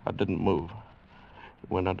 I didn't move.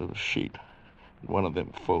 It went under the sheet. One of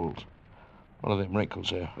them folds. One of them wrinkles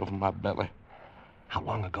there over my belly. How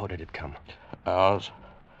long ago did it come? Hours.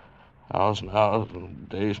 Hours and hours and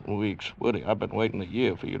days and weeks. Woody, I've been waiting a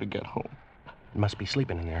year for you to get home. It must be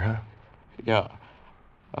sleeping in there, huh? Yeah,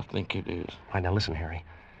 I think it is. All right, now listen, Harry.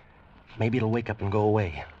 Maybe it'll wake up and go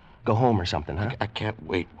away. Go home or something, huh? I can't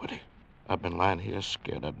wait, Woody. I've been lying here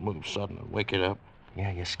scared I'd move sudden and wake it up.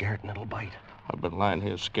 Yeah, you're scared and it'll bite. I've been lying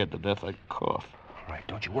here scared to death I'd cough. All right,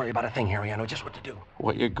 don't you worry about a thing, Harry. I know just what to do.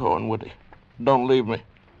 Where you going, Woody? Don't leave me.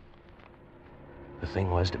 The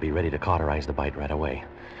thing was to be ready to cauterize the bite right away.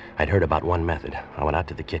 I'd heard about one method. I went out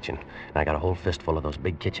to the kitchen, and I got a whole fistful of those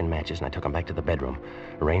big kitchen matches, and I took them back to the bedroom,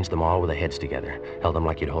 arranged them all with the heads together, held them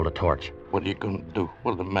like you'd hold a torch. What are you going to do?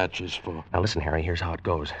 What are the matches for? Now listen, Harry, here's how it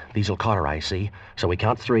goes. These'll cauterize, see? So we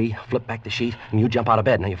count 3, flip back the sheet, and you jump out of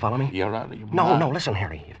bed. Now you follow me? You're out of your mind. No, listen,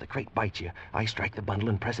 Harry. If the crate bites you, I strike the bundle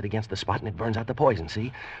and press it against the spot, and it burns out the poison,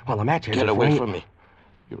 see? While the matches Get are away free... from me.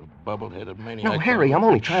 You're a bubble-headed maniac. No, Harry, I'm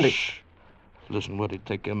only trying to... Shh. Listen, Woody,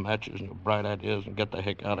 take your matches and your bright ideas and get the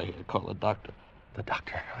heck out of here. Call the doctor. The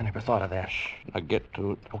doctor? I never thought of that. Shh. Now get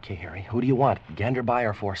to it. Okay, Harry. Who do you want, Ganderby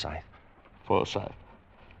or Forsyth? Forsyth.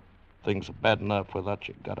 Things are bad enough without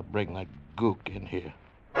you. Gotta bring that gook in here.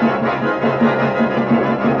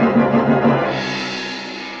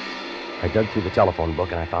 I dug through the telephone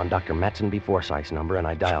book and I found Dr. Matson B. Forsyth's number and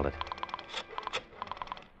I dialed it.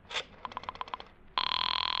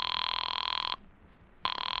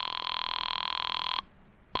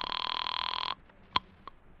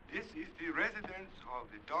 This is the residence of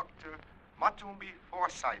the Dr. Matumbi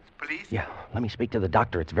Forsyth, please. Yeah, let me speak to the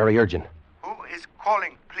doctor. It's very urgent. Who is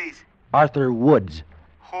calling, please? Arthur Woods.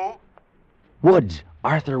 Who? Woods.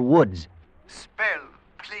 Arthur Woods. Spell,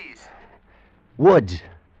 please. Woods.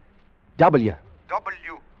 W.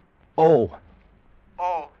 W. O.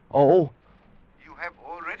 O. O. You have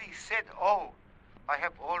already said O. I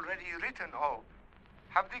have already written O.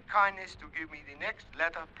 Have the kindness to give me the next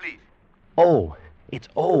letter, please. O. It's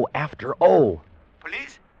O after O.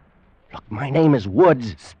 Please? Look, my name is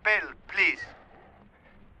Woods. Spell, please.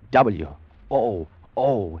 W. O.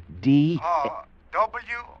 O. D.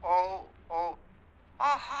 W-O-O.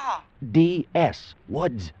 Aha! D. S.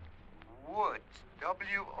 Woods. Woods.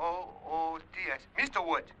 W-O-O-D-S. Mr.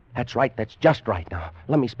 Woods. That's right. That's just right. Now,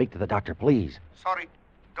 let me speak to the doctor, please. Sorry.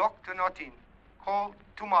 Doctor not in. Call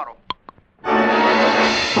tomorrow.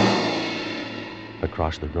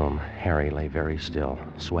 Across the room, Harry lay very still,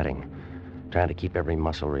 sweating, trying to keep every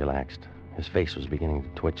muscle relaxed. His face was beginning to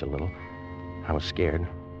twitch a little. I was scared.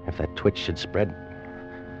 If that twitch should spread...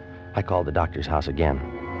 I called the doctor's house again.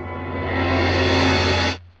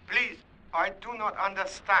 Please, I do not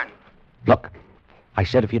understand. Look, I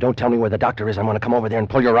said if you don't tell me where the doctor is, I'm going to come over there and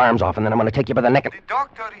pull your arms off, and then I'm going to take you by the neck and... The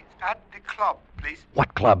doctor is at the club, please.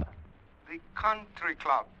 What club? The country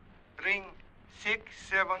club. Ring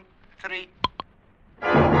 673.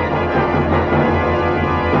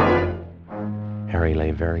 Harry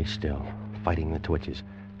lay very still, fighting the twitches,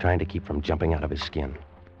 trying to keep from jumping out of his skin,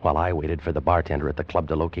 while I waited for the bartender at the club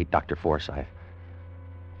to locate Dr. Forsyth.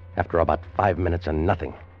 After about 5 minutes and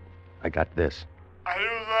nothing, I got this. Are you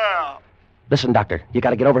there? Listen, Doctor, you got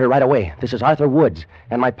to get over here right away. This is Arthur Woods,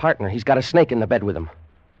 and my partner. He's got a snake in the bed with him.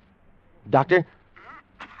 Doctor?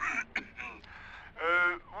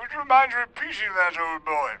 Would you mind repeating that, old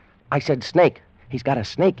boy? I said snake. He's got a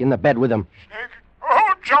snake in the bed with him. Snake?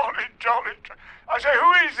 Oh, jolly, jolly. I say,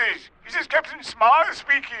 who is this? Is this Captain Smythe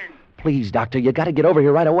speaking? Please, Doctor, you got to get over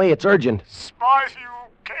here right away. It's urgent. Smythe, you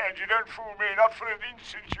can't. You don't fool me. Not for an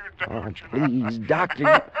instant, you don't. Please,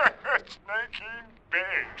 Doctor. Snake in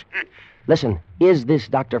bed. Listen, is this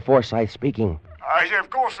Dr. Forsyth speaking? I say, of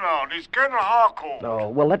course not. It's Colonel Harcourt. Oh,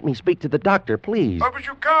 well, let me speak to the doctor, please. Oh, but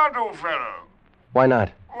you can't, old fellow. Why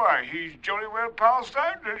not? Why, he's jolly well passed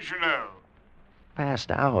out, don't you know?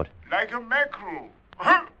 Passed out? Like a mackerel.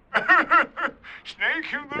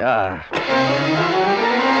 Snake in the...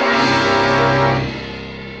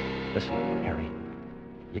 Listen, Harry,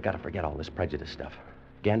 you got to forget all this prejudice stuff.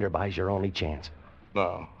 Ganderby's your only chance.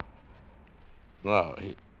 No,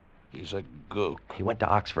 he's a gook. He went to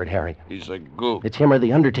Oxford, Harry. He's a gook. It's him or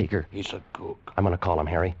the Undertaker. He's a gook. I'm going to call him,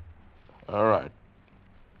 Harry. All right.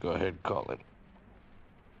 Go ahead, call him.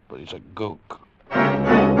 But he's a gook.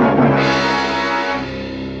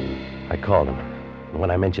 I called him. And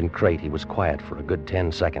when I mentioned crate, he was quiet for a good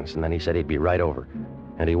 10 seconds, and then he said he'd be right over.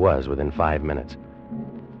 And he was within 5 minutes.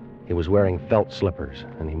 He was wearing felt slippers,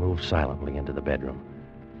 and he moved silently into the bedroom.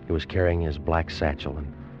 He was carrying his black satchel,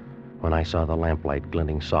 and when I saw the lamplight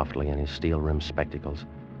glinting softly in his steel-rimmed spectacles,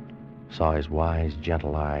 saw his wise,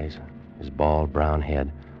 gentle eyes, his bald brown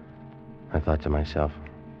head, I thought to myself,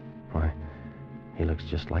 why, he looks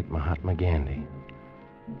just like Mahatma Gandhi.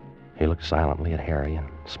 He looked silently at Harry and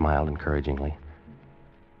smiled encouragingly.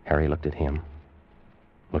 Harry looked at him,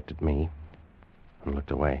 looked at me, and looked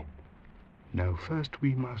away. Now, first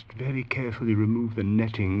we must very carefully remove the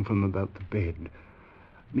netting from about the bed.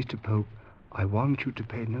 Mr. Pope, I want you to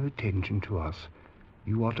pay no attention to us.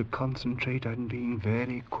 You are to concentrate on being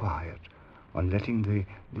very quiet, on letting the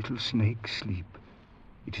little snake sleep.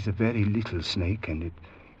 It is a very little snake, and it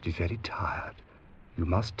is very tired. You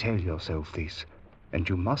must tell yourself this, and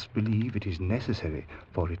you must believe it is necessary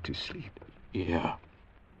for it to sleep. Yeah.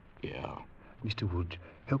 Mr. Wood,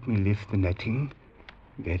 help me lift the netting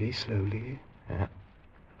very slowly.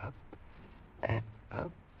 Up.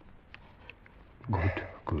 Up.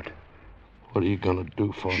 Good. What are you going to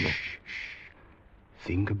do for me? Shh.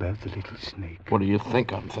 Think about the little snake. What do you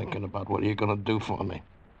think I'm thinking about? What are you going to do for me?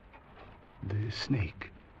 The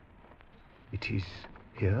snake. It is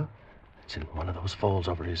here? It's in one of those folds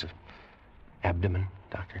over his abdomen,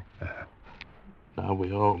 Doctor. Now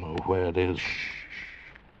we all know where it is.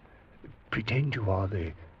 Pretend you are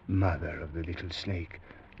the mother of the little snake.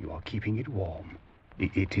 You are keeping it warm.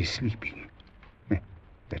 It is sleeping.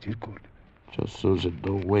 That is good. Just so as it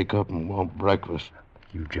don't wake up and want breakfast.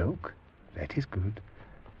 You joke? That is good.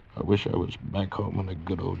 I wish I was back home in the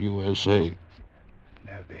good old USA.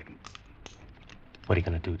 Now then. What are you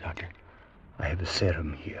going to do, Doctor? I have a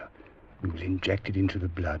serum here. We will inject it into the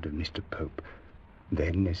blood of Mr. Pope.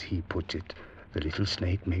 Then, as he puts it, the little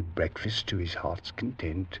snake may breakfast to his heart's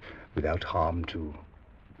content without harm to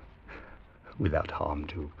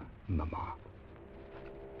Mama.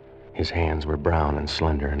 His hands were brown and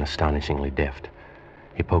slender and astonishingly deft.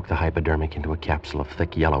 He poked the hypodermic into a capsule of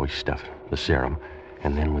thick yellowish stuff, the serum,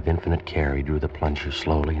 and then with infinite care he drew the plunger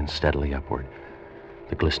slowly and steadily upward.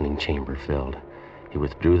 The glistening chamber filled. He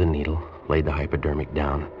withdrew the needle, laid the hypodermic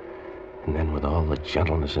down, and then with all the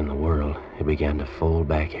gentleness in the world, he began to fold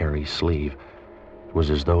back Harry's sleeve. It was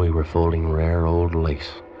as though he were folding rare old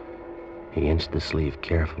lace. He inched the sleeve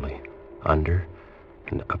carefully, under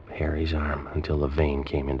and up Harry's arm until the vein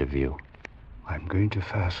came into view. I'm going to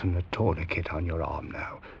fasten a tourniquet on your arm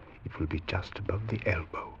now. It will be just above the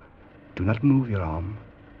elbow. Do not move your arm.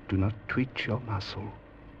 Do not twitch your muscle.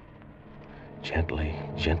 Gently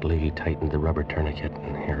he tightened the rubber tourniquet,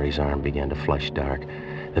 and Harry's arm began to flush dark.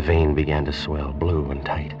 The vein began to swell, blue and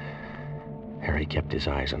tight. Harry kept his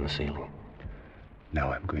eyes on the ceiling.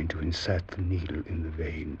 Now I'm going to insert the needle in the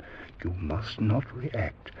vein. You must not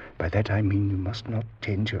react. By that I mean you must not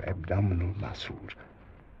tense your abdominal muscles.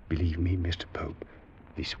 Believe me, Mr. Pope,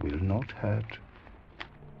 this will not hurt.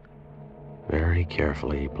 Very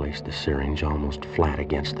carefully, he placed the syringe almost flat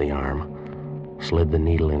against the arm, slid the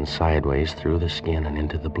needle in sideways through the skin and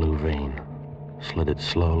into the blue vein. Slid it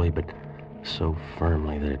slowly, but so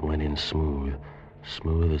firmly that it went in smooth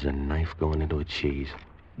as a knife going into a cheese.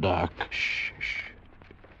 Doc, shh.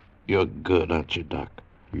 You're good, aren't you, Doc?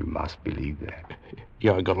 You must believe that.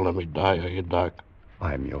 You're gonna let me die, are you, Doc?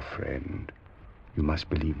 I'm your friend. You must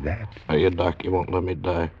believe that. Are you, Doc? You won't let me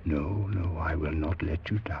die? No, I will not let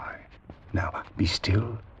you die. Now, be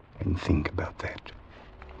still and think about that.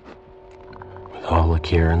 With all the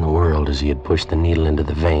care in the world as he had pushed the needle into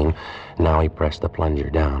the vein, now he pressed the plunger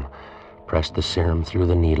down, pressed the serum through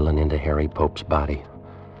the needle and into Harry Pope's body.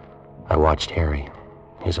 I watched Harry.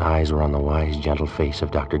 His eyes were on the wise, gentle face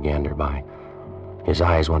of Dr. Ganderby. His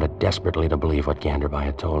eyes wanted desperately to believe what Ganderby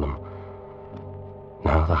had told him.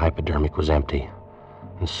 Now the hypodermic was empty,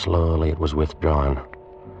 and slowly it was withdrawn.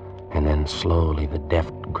 And then slowly the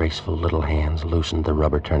deft, graceful little hands loosened the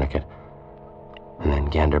rubber tourniquet. And then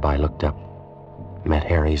Ganderby looked up, met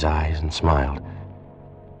Harry's eyes, and smiled.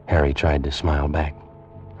 Harry tried to smile back,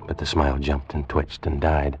 but the smile jumped and twitched and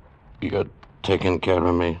died. You're taking care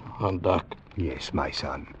of me, huh, Doc? Yes, my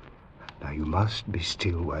son. Now you must be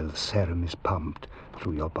still while the serum is pumped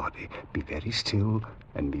through your body. Be very still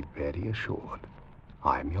and be very assured.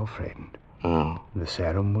 I'm your friend. Oh. The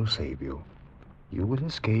serum will save you. You will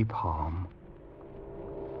escape harm.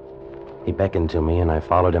 He beckoned to me, and I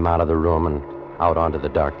followed him out of the room and out onto the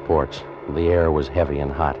dark porch. The air was heavy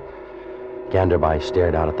and hot. Ganderby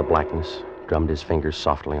stared out at the blackness, drummed his fingers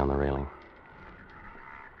softly on the railing.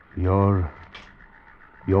 Your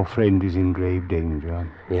friend is in grave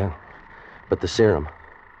danger. Yeah, but the serum.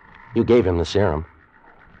 You gave him the serum.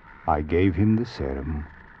 I gave him the serum.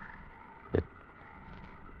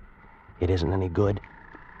 It isn't any good.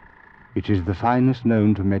 It is the finest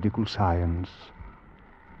known to medical science,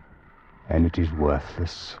 and it is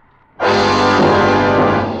worthless.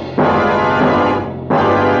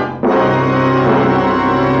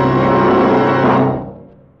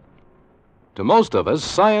 To most of us,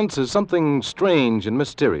 science is something strange and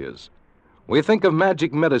mysterious. We think of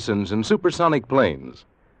magic medicines and supersonic planes.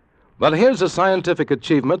 But here's a scientific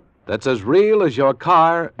achievement that's as real as your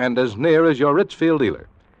car and as near as your Richfield dealer.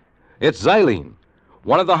 It's xylene,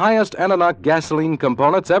 one of the highest ananoc gasoline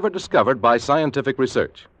components ever discovered by scientific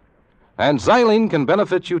research. And xylene can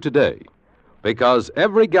benefit you today, because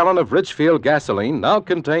every gallon of Richfield gasoline now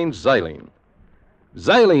contains xylene.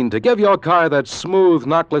 Xylene to give your car that smooth,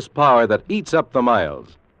 knockless power that eats up the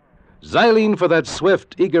miles. Xylene for that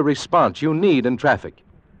swift, eager response you need in traffic.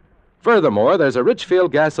 Furthermore, there's a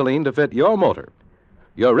Richfield gasoline to fit your motor.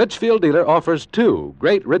 Your Richfield dealer offers 2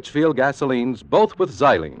 great Richfield gasolines, both with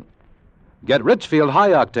xylene. Get Richfield High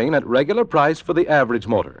Octane at regular price for the average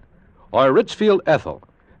motor, or Richfield Ethyl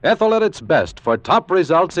at its best for top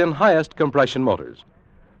results in highest compression motors.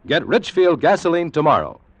 Get Richfield gasoline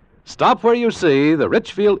tomorrow. Stop where you see the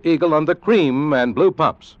Richfield Eagle on the cream and blue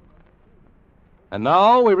pumps. And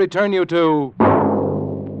now we return you to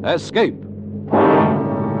Escape.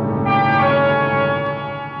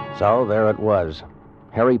 So there it was.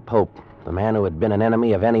 Harry Pope, the man who had been an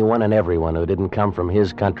enemy of anyone and everyone who didn't come from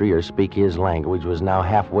his country or speak his language, was now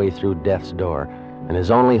halfway through death's door, and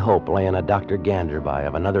his only hope lay in a Dr. Ganderby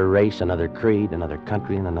of another race, another creed, another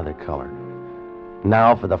country, and another color.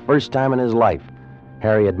 Now, for the first time in his life,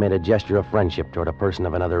 Harry had made a gesture of friendship toward a person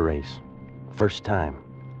of another race. First time,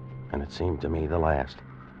 and it seemed to me the last.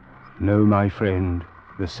 No, my friend.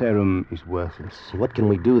 The serum is worthless. What can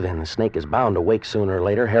we do then? The snake is bound to wake sooner or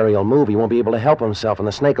later. Harry'll move. He won't be able to help himself, and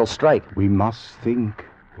the snake will strike. We must think.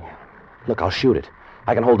 Yeah. Look, I'll shoot it.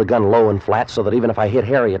 I can hold the gun low and flat so that even if I hit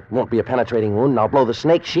Harry, it won't be a penetrating wound, and I'll blow the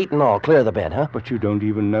snake, sheet and all, clear the bed, huh? But you don't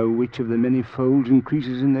even know which of the many folds and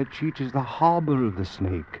creases in that sheet is the harbor of the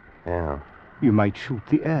snake. Yeah. You might shoot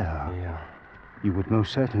the air. Yeah. You would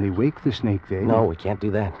most certainly wake the snake then. No, we can't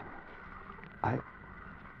do that.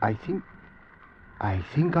 I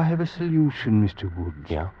think I have a solution, Mr. Woods.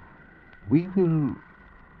 Yeah? We will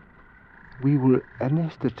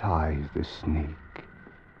anesthetize the snake.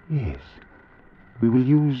 Yes. We will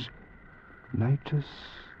use nitrous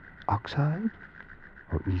oxide,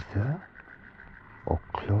 or ether, or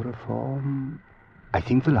chloroform. I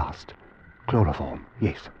think the last. Chloroform,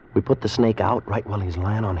 yes. We put the snake out right while he's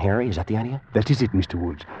lying on Harry. Is that the idea? That is it, Mr.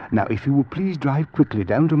 Woods. Now, if you will please drive quickly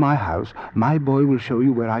down to my house, my boy will show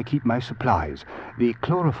you where I keep my supplies. The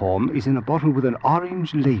chloroform is in a bottle with an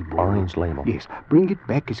orange label. Orange label? Yes. Bring it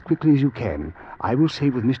back as quickly as you can. I will stay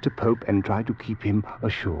with Mr. Pope and try to keep him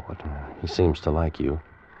assured. He seems to like you.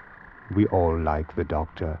 We all like the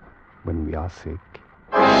doctor when we are sick.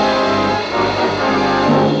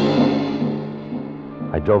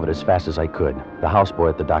 I drove it as fast as I could. The houseboy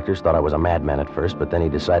at the doctor's thought I was a madman at first, but then he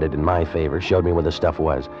decided in my favor, showed me where the stuff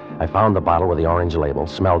was. I found the bottle with the orange label,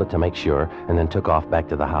 smelled it to make sure, and then took off back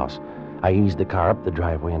to the house. I eased the car up the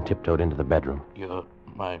driveway and tiptoed into the bedroom. You're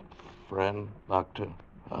my friend, Doctor?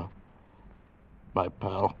 My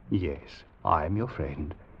pal? Yes, I am your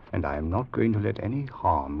friend, and I am not going to let any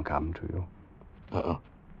harm come to you.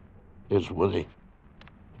 Here's Woody.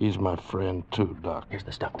 He's my friend, too, Doc. Here's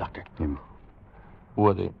the stuff, Doctor.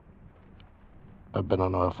 Woody, I've been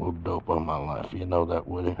an awful dope all my life. You know that,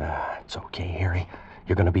 Woody? It's okay, Harry.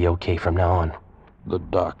 You're going to be okay from now on. The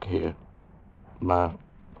doc here, my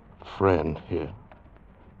friend here,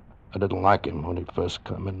 I didn't like him when he first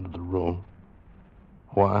come into the room.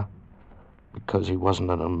 Why? Because he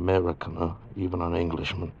wasn't an American or even an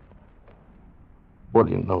Englishman. What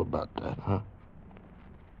do you know about that, huh?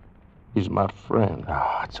 He's my friend.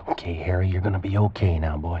 It's okay, Harry. You're going to be okay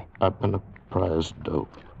now, boy. I've been a prize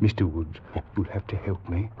dope. Mr. Woods, you'll have to help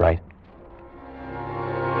me. Right.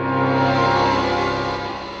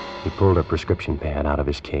 He pulled a prescription pad out of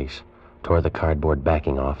his case, tore the cardboard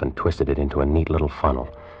backing off, and twisted it into a neat little funnel.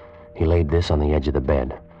 He laid this on the edge of the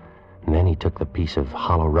bed. And then he took the piece of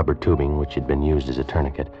hollow rubber tubing which had been used as a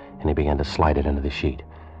tourniquet, and he began to slide it into the sheet.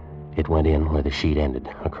 It went in where the sheet ended,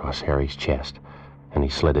 across Harry's chest, and he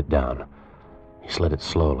slid it down. He slid it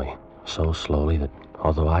slowly, so slowly that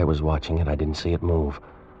although I was watching it, I didn't see it move.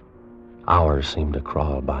 Hours seemed to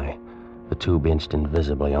crawl by. The tube inched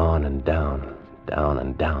invisibly on and down, down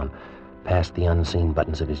and down, past the unseen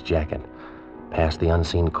buttons of his jacket, past the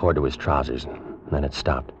unseen cord to his trousers, and then it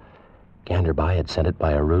stopped. Ganderby had sent it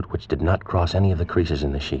by a route which did not cross any of the creases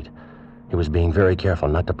in the sheet. He was being very careful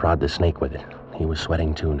not to prod the snake with it. He was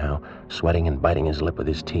sweating, too, now, sweating and biting his lip with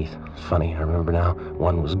his teeth. It's funny, I remember now,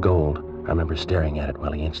 one was gold. I remember staring at it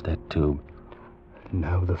while he inched that tube.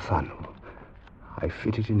 Now the funnel. I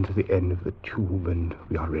fit it into the end of the tube and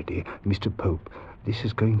we are ready. Mr. Pope, this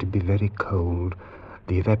is going to be very cold.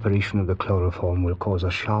 The evaporation of the chloroform will cause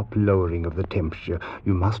a sharp lowering of the temperature.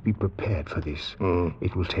 You must be prepared for this.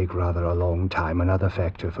 It will take rather a long time, another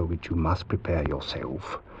factor for which you must prepare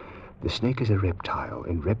yourself. The snake is a reptile,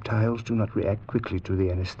 and reptiles do not react quickly to the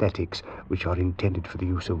anesthetics which are intended for the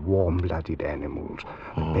use of warm-blooded animals.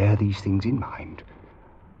 Bear these things in mind.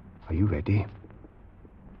 Are you ready?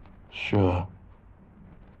 Sure.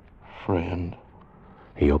 Friend.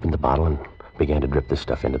 He opened the bottle and began to drip the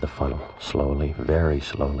stuff into the funnel. Slowly, very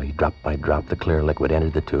slowly, drop by drop, the clear liquid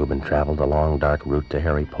entered the tube and traveled the long, dark route to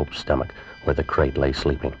Harry Pope's stomach, where the crate lay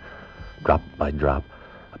sleeping. Drop by drop,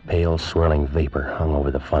 a pale, swirling vapor hung over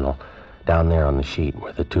the funnel. Down there on the sheet,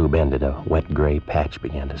 where the tube ended, a wet gray patch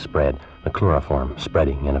began to spread, the chloroform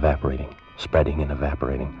spreading and evaporating, spreading and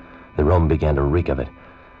evaporating. The room began to reek of it.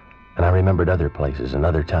 And I remembered other places and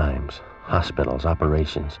other times. Hospitals,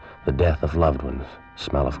 operations, the death of loved ones,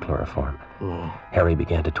 smell of chloroform. Harry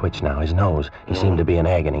began to twitch now, his nose. He seemed to be in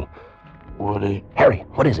agony. Woody. Harry,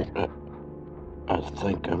 what is it? I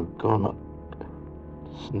think I'm gonna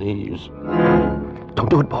sneeze. Don't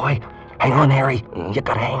do it, boy. Hang on, Harry. You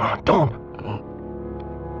gotta hang on. Don't.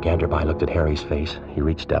 Ganderby looked at Harry's face. He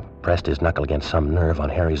reached up, pressed his knuckle against some nerve on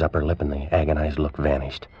Harry's upper lip, and the agonized look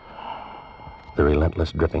vanished. The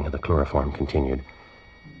relentless dripping of the chloroform continued.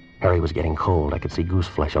 Harry was getting cold. I could see goose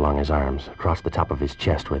flesh along his arms, across the top of his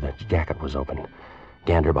chest where the jacket was opened.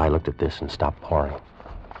 Ganderby looked at this and stopped pouring.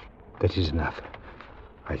 That is enough.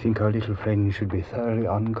 I think our little friend should be thoroughly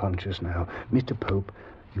unconscious now. Mr. Pope,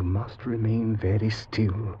 you must remain very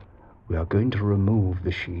still. We are going to remove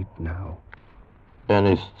the sheet now.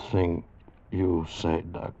 Anything you say,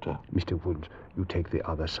 Doctor. Mr. Woods, you take the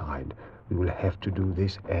other side. We will have to do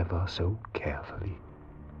this ever so carefully.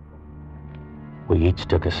 We each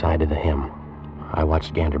took a side of the hem. I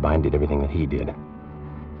watched Ganderby and did everything that he did.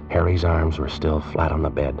 Harry's arms were still flat on the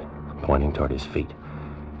bed, pointing toward his feet.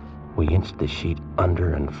 We inched the sheet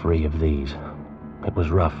under and free of these. It was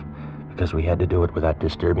rough, because we had to do it without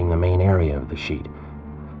disturbing the main area of the sheet.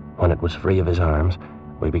 When it was free of his arms,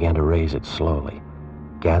 we began to raise it slowly,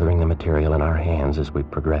 gathering the material in our hands as we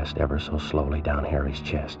progressed ever so slowly down Harry's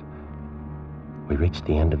chest. We reached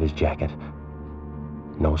the end of his jacket.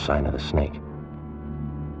 No sign of the snake.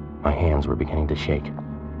 My hands were beginning to shake.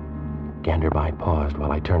 Ganderby paused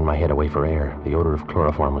while I turned my head away for air. The odor of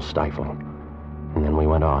chloroform was stifled. And then we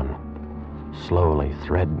went on, slowly,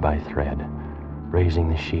 thread by thread, raising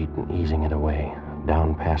the sheet and easing it away,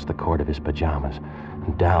 down past the cord of his pajamas,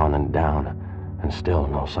 and down, and still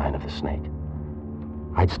no sign of the snake.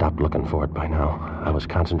 I'd stopped looking for it by now. I was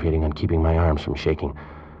concentrating on keeping my arms from shaking.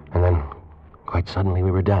 And then, quite suddenly,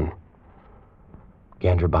 we were done.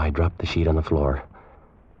 Ganderby dropped the sheet on the floor.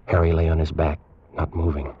 Harry lay on his back, not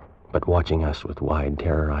moving, but watching us with wide,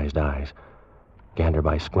 terrorized eyes.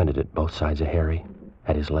 Ganderby squinted at both sides of Harry,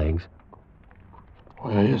 at his legs.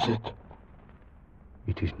 Where is it?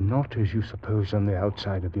 It is not as you suppose on the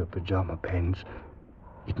outside of your pajama pants.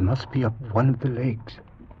 It must be up one of the legs.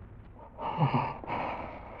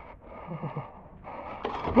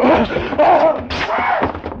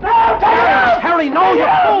 Harry, no! You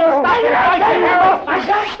fool!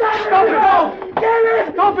 Stop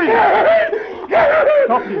it! Stop it!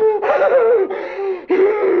 Stop it!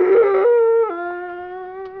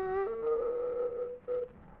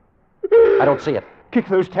 I don't see it. Kick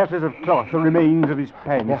those tatters of cloth, the remains of his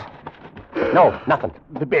pants. Yeah. No, nothing.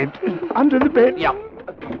 The bed. Under the bed. Yeah.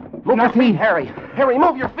 Move your feet, Harry. Harry,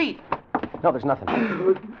 move your feet. No, there's nothing.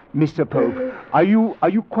 Mr. Pope, are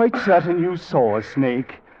you quite certain you saw a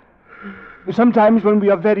snake? Sometimes when we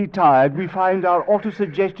are very tired, we find our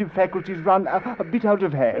autosuggestive faculties run a bit out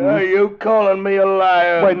of hand. Are you calling me a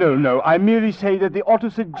liar? Why, no. I merely say that the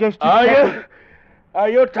autosuggestive... Are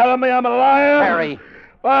you telling me I'm a liar? Harry.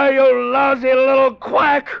 Why, you lousy little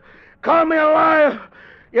quack. Call me a liar.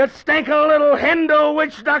 You stinking little Hindu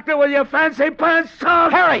witch doctor with your fancy pants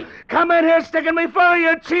talk. Harry! Come in here sticking me full of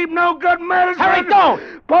your cheap, no-good medicine. Harry, don't!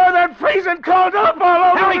 Pour that freezing cold up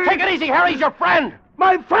all over Harry, me. take it easy. Harry's your friend.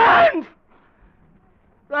 My friend?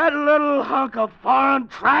 That little hunk of foreign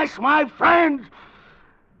trash, my friend?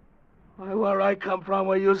 Why, where I come from,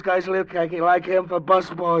 where you guys live, khaki, like him for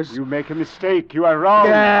busboys. You make a mistake. You are wrong.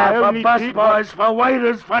 Yeah, for busboys, for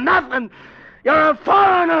waiters, for nothing. You're a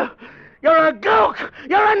foreigner. You're a gook.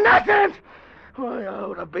 You're a nothing. Why, I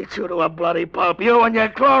ought to beat you to a bloody pulp. You and your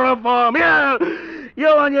chloroform.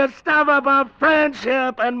 You and your stuff about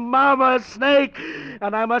friendship and Mama Snake.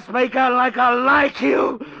 And I must make out like I like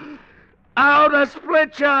you. I ought to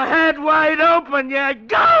split your head wide open, you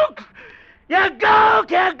gook. You gook,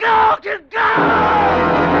 you gook, you gook!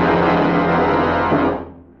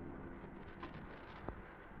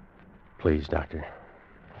 Please, Doctor,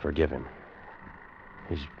 forgive him.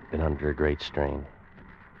 He's been under a great strain.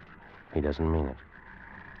 He doesn't mean it.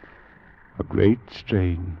 A great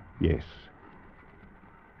strain, yes.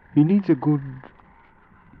 He needs a good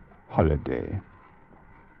holiday.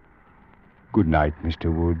 Good night, Mr.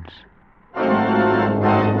 Woods.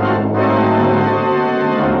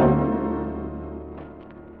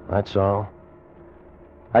 That's all.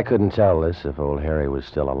 I couldn't tell this if old Harry was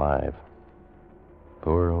still alive.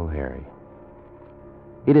 Poor old Harry.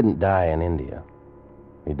 He didn't die in India.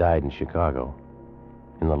 He died in Chicago,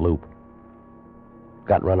 in the Loop.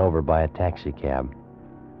 Got run over by a taxi cab.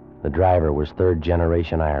 The driver was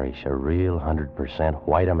third-generation Irish, a real 100%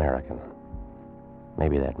 white American.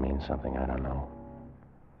 Maybe that means something, I don't know.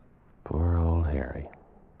 Poor old Harry.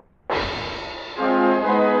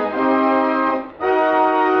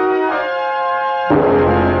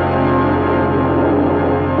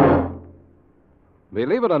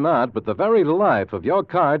 Believe it or not, but the very life of your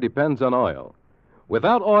car depends on oil.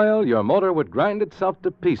 Without oil, your motor would grind itself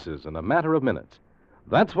to pieces in a matter of minutes.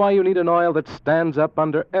 That's why you need an oil that stands up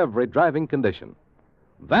under every driving condition.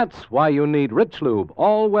 That's why you need Rich Lube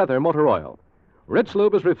all-weather motor oil. Rich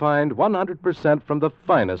Lube is refined 100% from the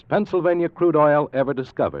finest Pennsylvania crude oil ever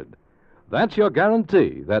discovered. That's your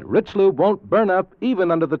guarantee that Rich Lube won't burn up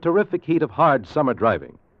even under the terrific heat of hard summer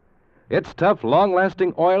driving. Its tough,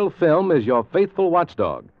 long-lasting oil film is your faithful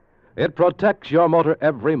watchdog. It protects your motor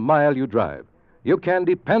every mile you drive. You can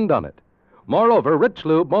depend on it. Moreover, Rich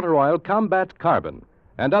Lube motor oil combats carbon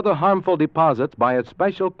and other harmful deposits by its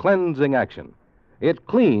special cleansing action. It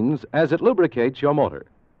cleans as it lubricates your motor.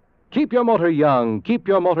 Keep your motor young, keep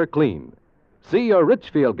your motor clean. See your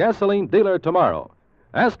Richfield gasoline dealer tomorrow.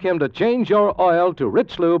 Ask him to change your oil to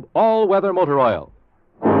Rich Lube all-weather motor oil.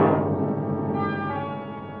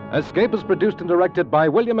 Escape is produced and directed by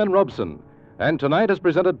William N. Robeson, and tonight is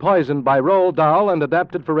presented Poison by Roald Dahl and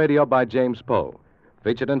adapted for radio by James Poe.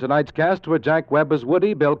 Featured in tonight's cast were Jack Webb as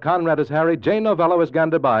Woody, Bill Conrad as Harry, Jane Novello as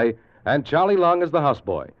Ganderby, and Charlie Long as the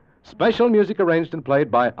houseboy. Special music arranged and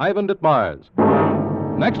played by Ivan Ditmars.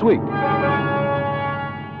 Next week.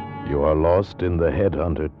 You are lost in the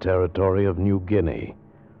headhunter territory of New Guinea,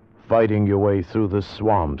 fighting your way through the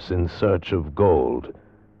swamps in search of gold.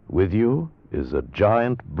 With you, is a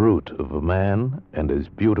giant brute of a man and his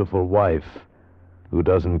beautiful wife, who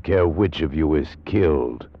doesn't care which of you is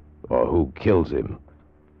killed or who kills him,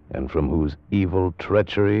 and from whose evil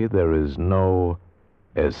treachery there is no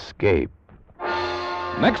escape.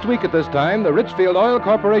 Next week at this time, the Richfield Oil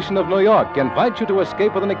Corporation of New York invites you to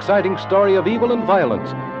escape with an exciting story of evil and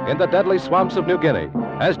violence in the deadly swamps of New Guinea,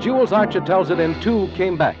 as Jules Archer tells it in Two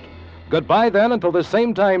Came Back. Goodbye, then, until the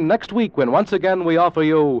same time next week when once again we offer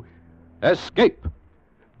you Escape.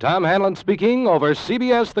 Tom Hanlon speaking over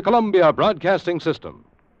CBS, the Columbia Broadcasting System.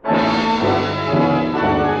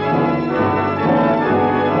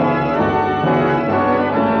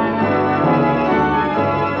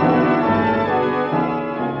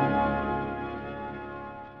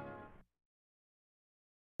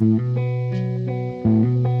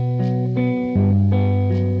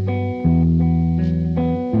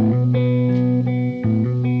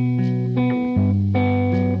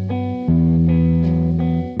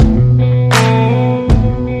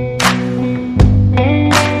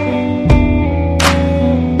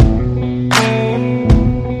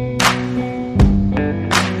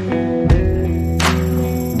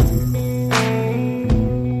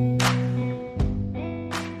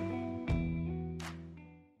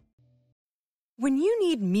 When you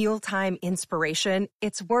need mealtime inspiration,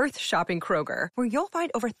 it's worth shopping Kroger, where you'll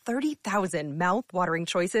find over 30,000 mouth-watering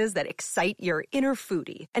choices that excite your inner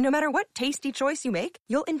foodie. And no matter what tasty choice you make,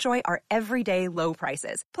 you'll enjoy our everyday low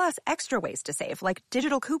prices, plus extra ways to save, like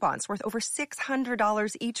digital coupons worth over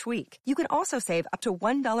 $600 each week. You can also save up to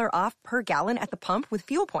 $1 off per gallon at the pump with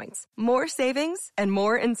fuel points. More savings and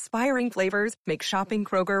more inspiring flavors make shopping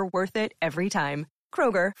Kroger worth it every time.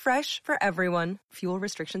 Kroger, fresh for everyone. Fuel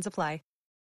restrictions apply.